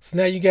 So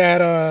now you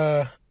got,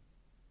 I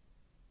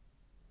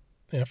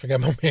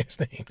forgot my man's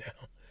name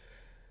now.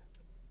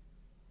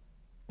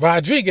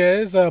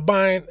 Rodriguez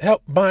buying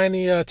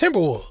the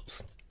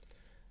Timberwolves.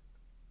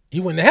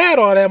 You wouldn't have had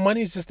all that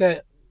money. It's just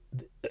that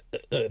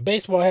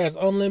baseball has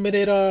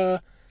unlimited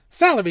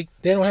salary.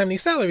 They don't have any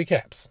salary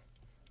caps.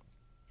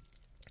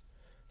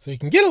 So you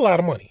can get a lot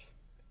of money.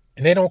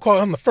 And they don't call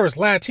him the first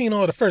Latino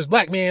or the first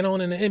black man on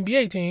in the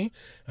NBA team.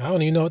 I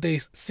don't even know if they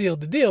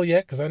sealed the deal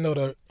yet, because I know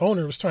the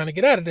owner was trying to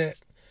get out of that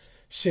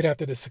shit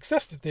after the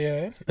success that they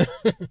had.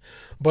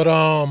 But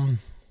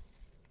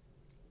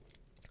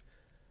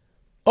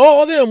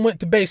all of them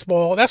went to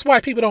baseball. That's why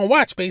people don't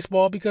watch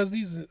baseball, because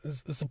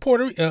it's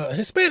a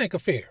Hispanic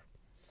affair.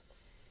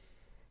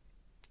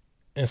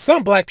 And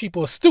some black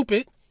people are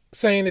stupid,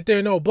 saying that there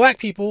are no black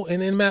people in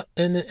the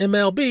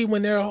MLB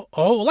when there are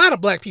a whole lot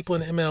of black people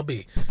in the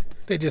MLB.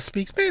 They just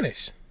speak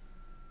Spanish.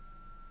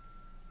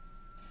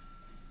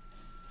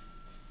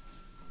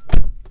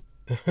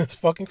 It's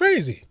fucking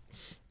crazy.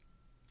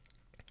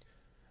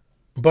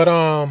 But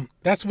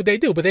that's what they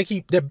do. But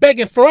they're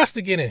begging for us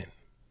to get in.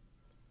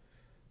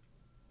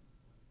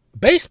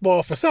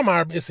 Baseball, for some,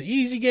 it's an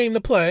easy game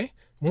to play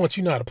once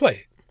you know how to play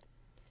it.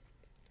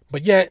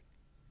 But yet,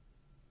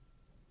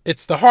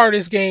 it's the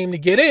hardest game to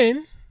get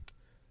in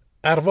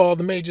out of all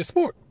the major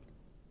sports.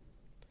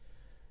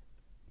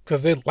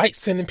 Because they like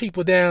sending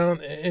people down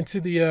into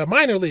the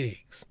minor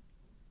leagues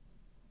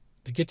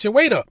to get your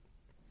weight up.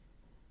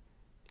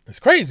 It's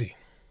crazy.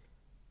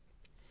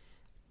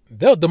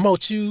 They'll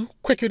demote you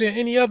quicker than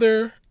any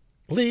other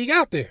league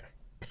out there.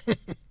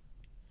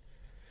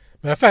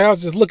 Matter of fact, I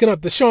was just looking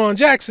up Deshaun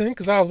Jackson,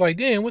 because I was like,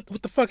 damn, what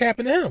the fuck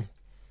happened to him?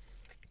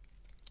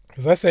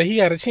 Because I said he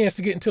had a chance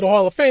to get into the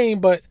Hall of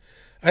Fame, but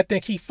I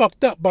think he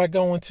fucked up by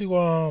going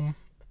to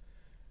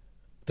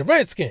the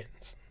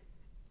Redskins.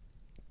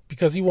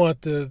 Because he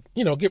wanted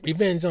to, get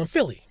revenge on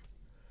Philly.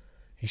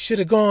 He should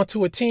have gone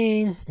to a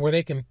team where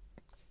they can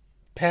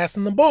pass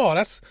him the ball.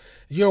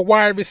 You're a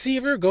wide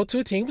receiver, go to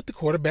a team with the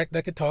quarterback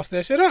that can toss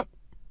that shit up.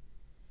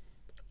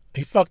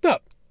 He fucked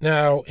up.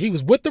 Now, he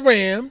was with the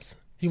Rams.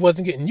 He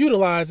wasn't getting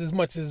utilized as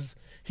much as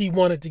he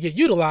wanted to get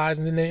utilized,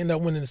 and then they ended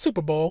up winning the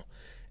Super Bowl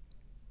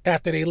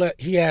after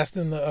he asked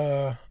them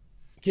to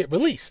get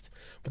released.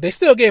 But they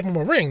still gave him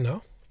a ring,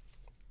 though,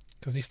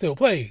 because he still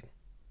played.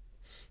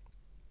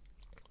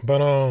 But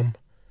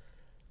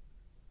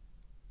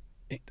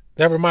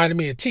that reminded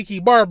me of Tiki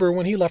Barber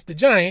when he left the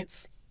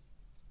Giants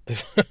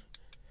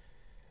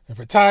and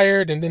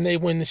retired, and then they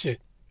win the shit.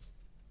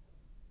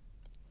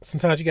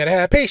 Sometimes you gotta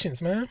have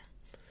patience, man.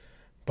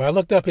 But I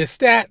looked up his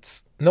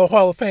stats. No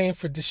Hall of Fame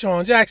for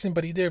Deshaun Jackson,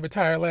 but he did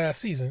retire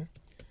last season.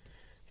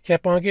 He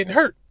kept on getting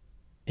hurt.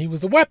 He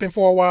was a weapon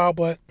for a while,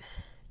 but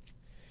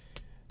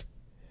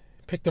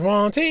picked the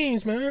wrong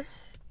teams, man.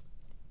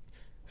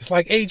 It's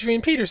like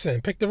Adrian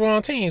Peterson picked the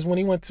wrong teams when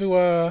he went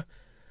to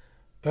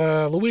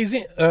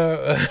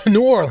Louisiana,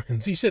 New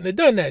Orleans. He shouldn't have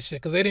done that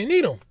shit because they didn't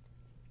need him.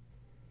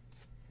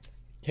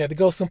 You had to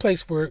go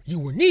someplace where you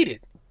were needed.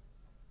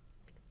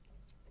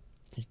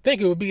 You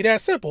think it would be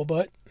that simple,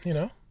 but you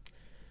know.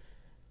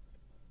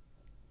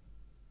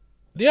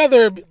 The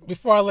other,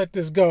 before I let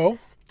this go,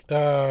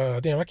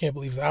 damn, I can't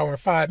believe it's an hour and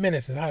 5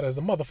 minutes. It's hot as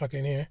a motherfucker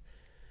in here.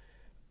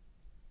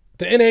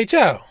 The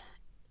NHL.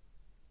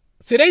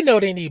 See, they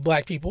know they need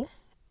black people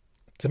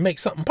to make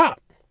something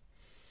pop.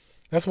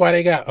 That's why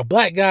they got a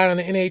black guy on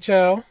the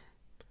NHL,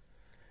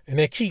 and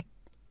they keep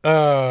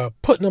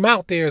putting him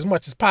out there as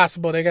much as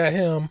possible. They got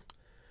him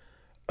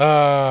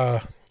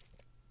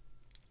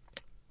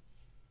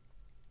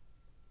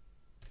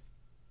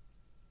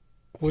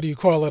what do you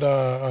call it,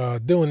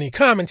 doing the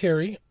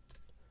commentary,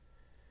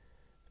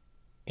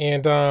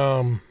 and you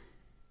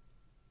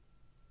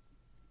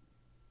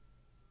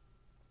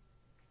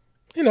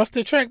know, it's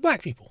to attract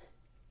black people.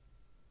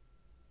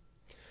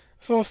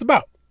 That's all it's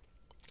about.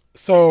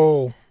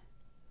 So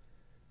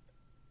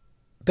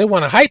they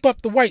want to hype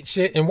up the white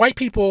shit, and white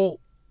people,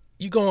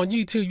 you go on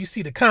YouTube, you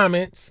see the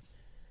comments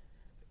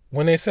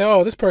when they say,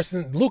 oh, this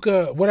person,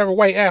 Luka, whatever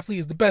white athlete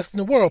is the best in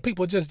the world,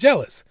 people are just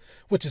jealous,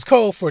 which is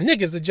code for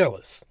niggas are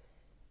jealous.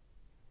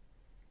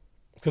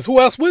 Because who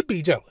else would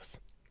be jealous?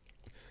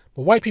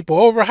 But white people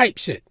overhype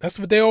shit. That's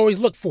what they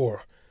always look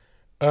for.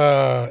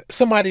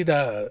 Somebody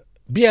to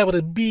be able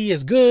to be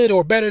as good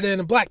or better than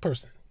a black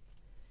person.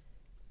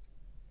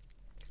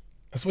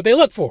 That's what they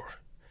look for.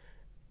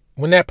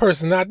 When that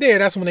person's not there,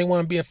 that's when they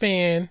want to be a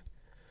fan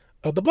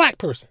of the black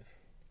person.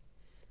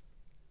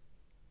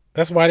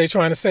 That's why they're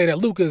trying to say that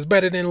Luka is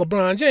better than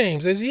LeBron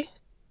James, is he?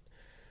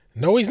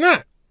 No, he's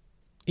not.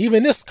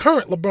 Even this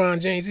current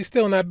LeBron James, he's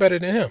still not better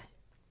than him.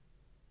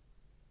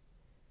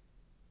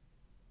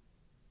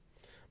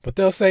 But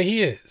they'll say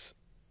he is.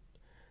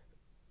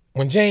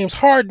 When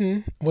James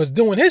Harden was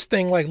doing his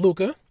thing like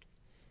Luka,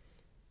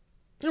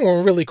 they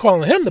weren't really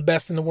calling him the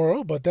best in the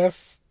world, but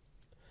that's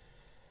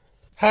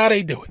how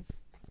they do it.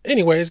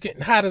 Anyway, it's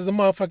getting hot as a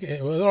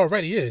motherfucker. Well, it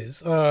already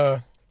is.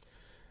 I'm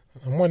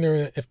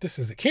wondering if this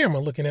is a camera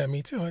looking at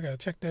me too. I gotta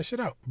check that shit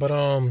out. But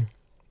you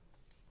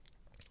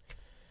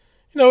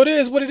know, it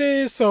is what it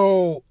is.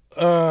 So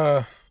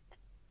they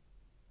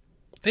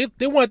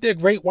want their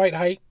great white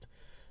hype.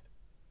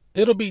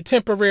 It'll be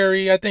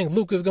temporary. I think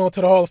Luka's going to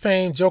the Hall of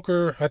Fame.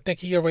 Joker, I think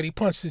he already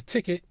punched his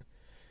ticket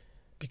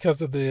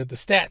because of the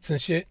stats and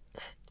shit.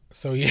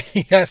 So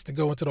he has to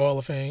go into the Hall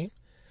of Fame.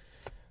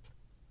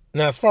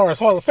 Now, as far as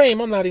Hall of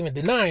Fame, I'm not even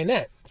denying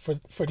that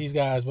for these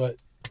guys. But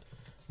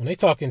when they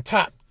talking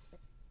top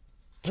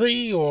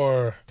 3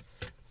 or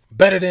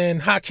better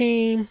than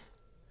Hakeem,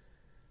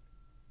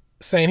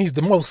 saying he's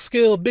the most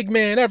skilled big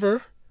man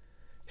ever,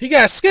 he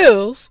got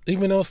skills,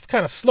 even though it's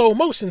kind of slow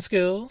motion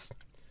skills.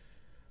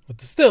 But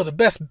still, the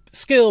best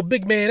skilled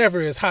big man ever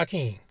is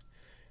Hakeem.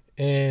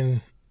 And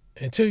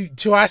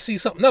until I see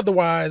something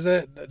otherwise,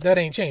 that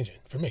ain't changing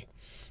for me.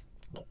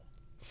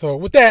 So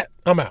with that,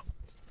 I'm out.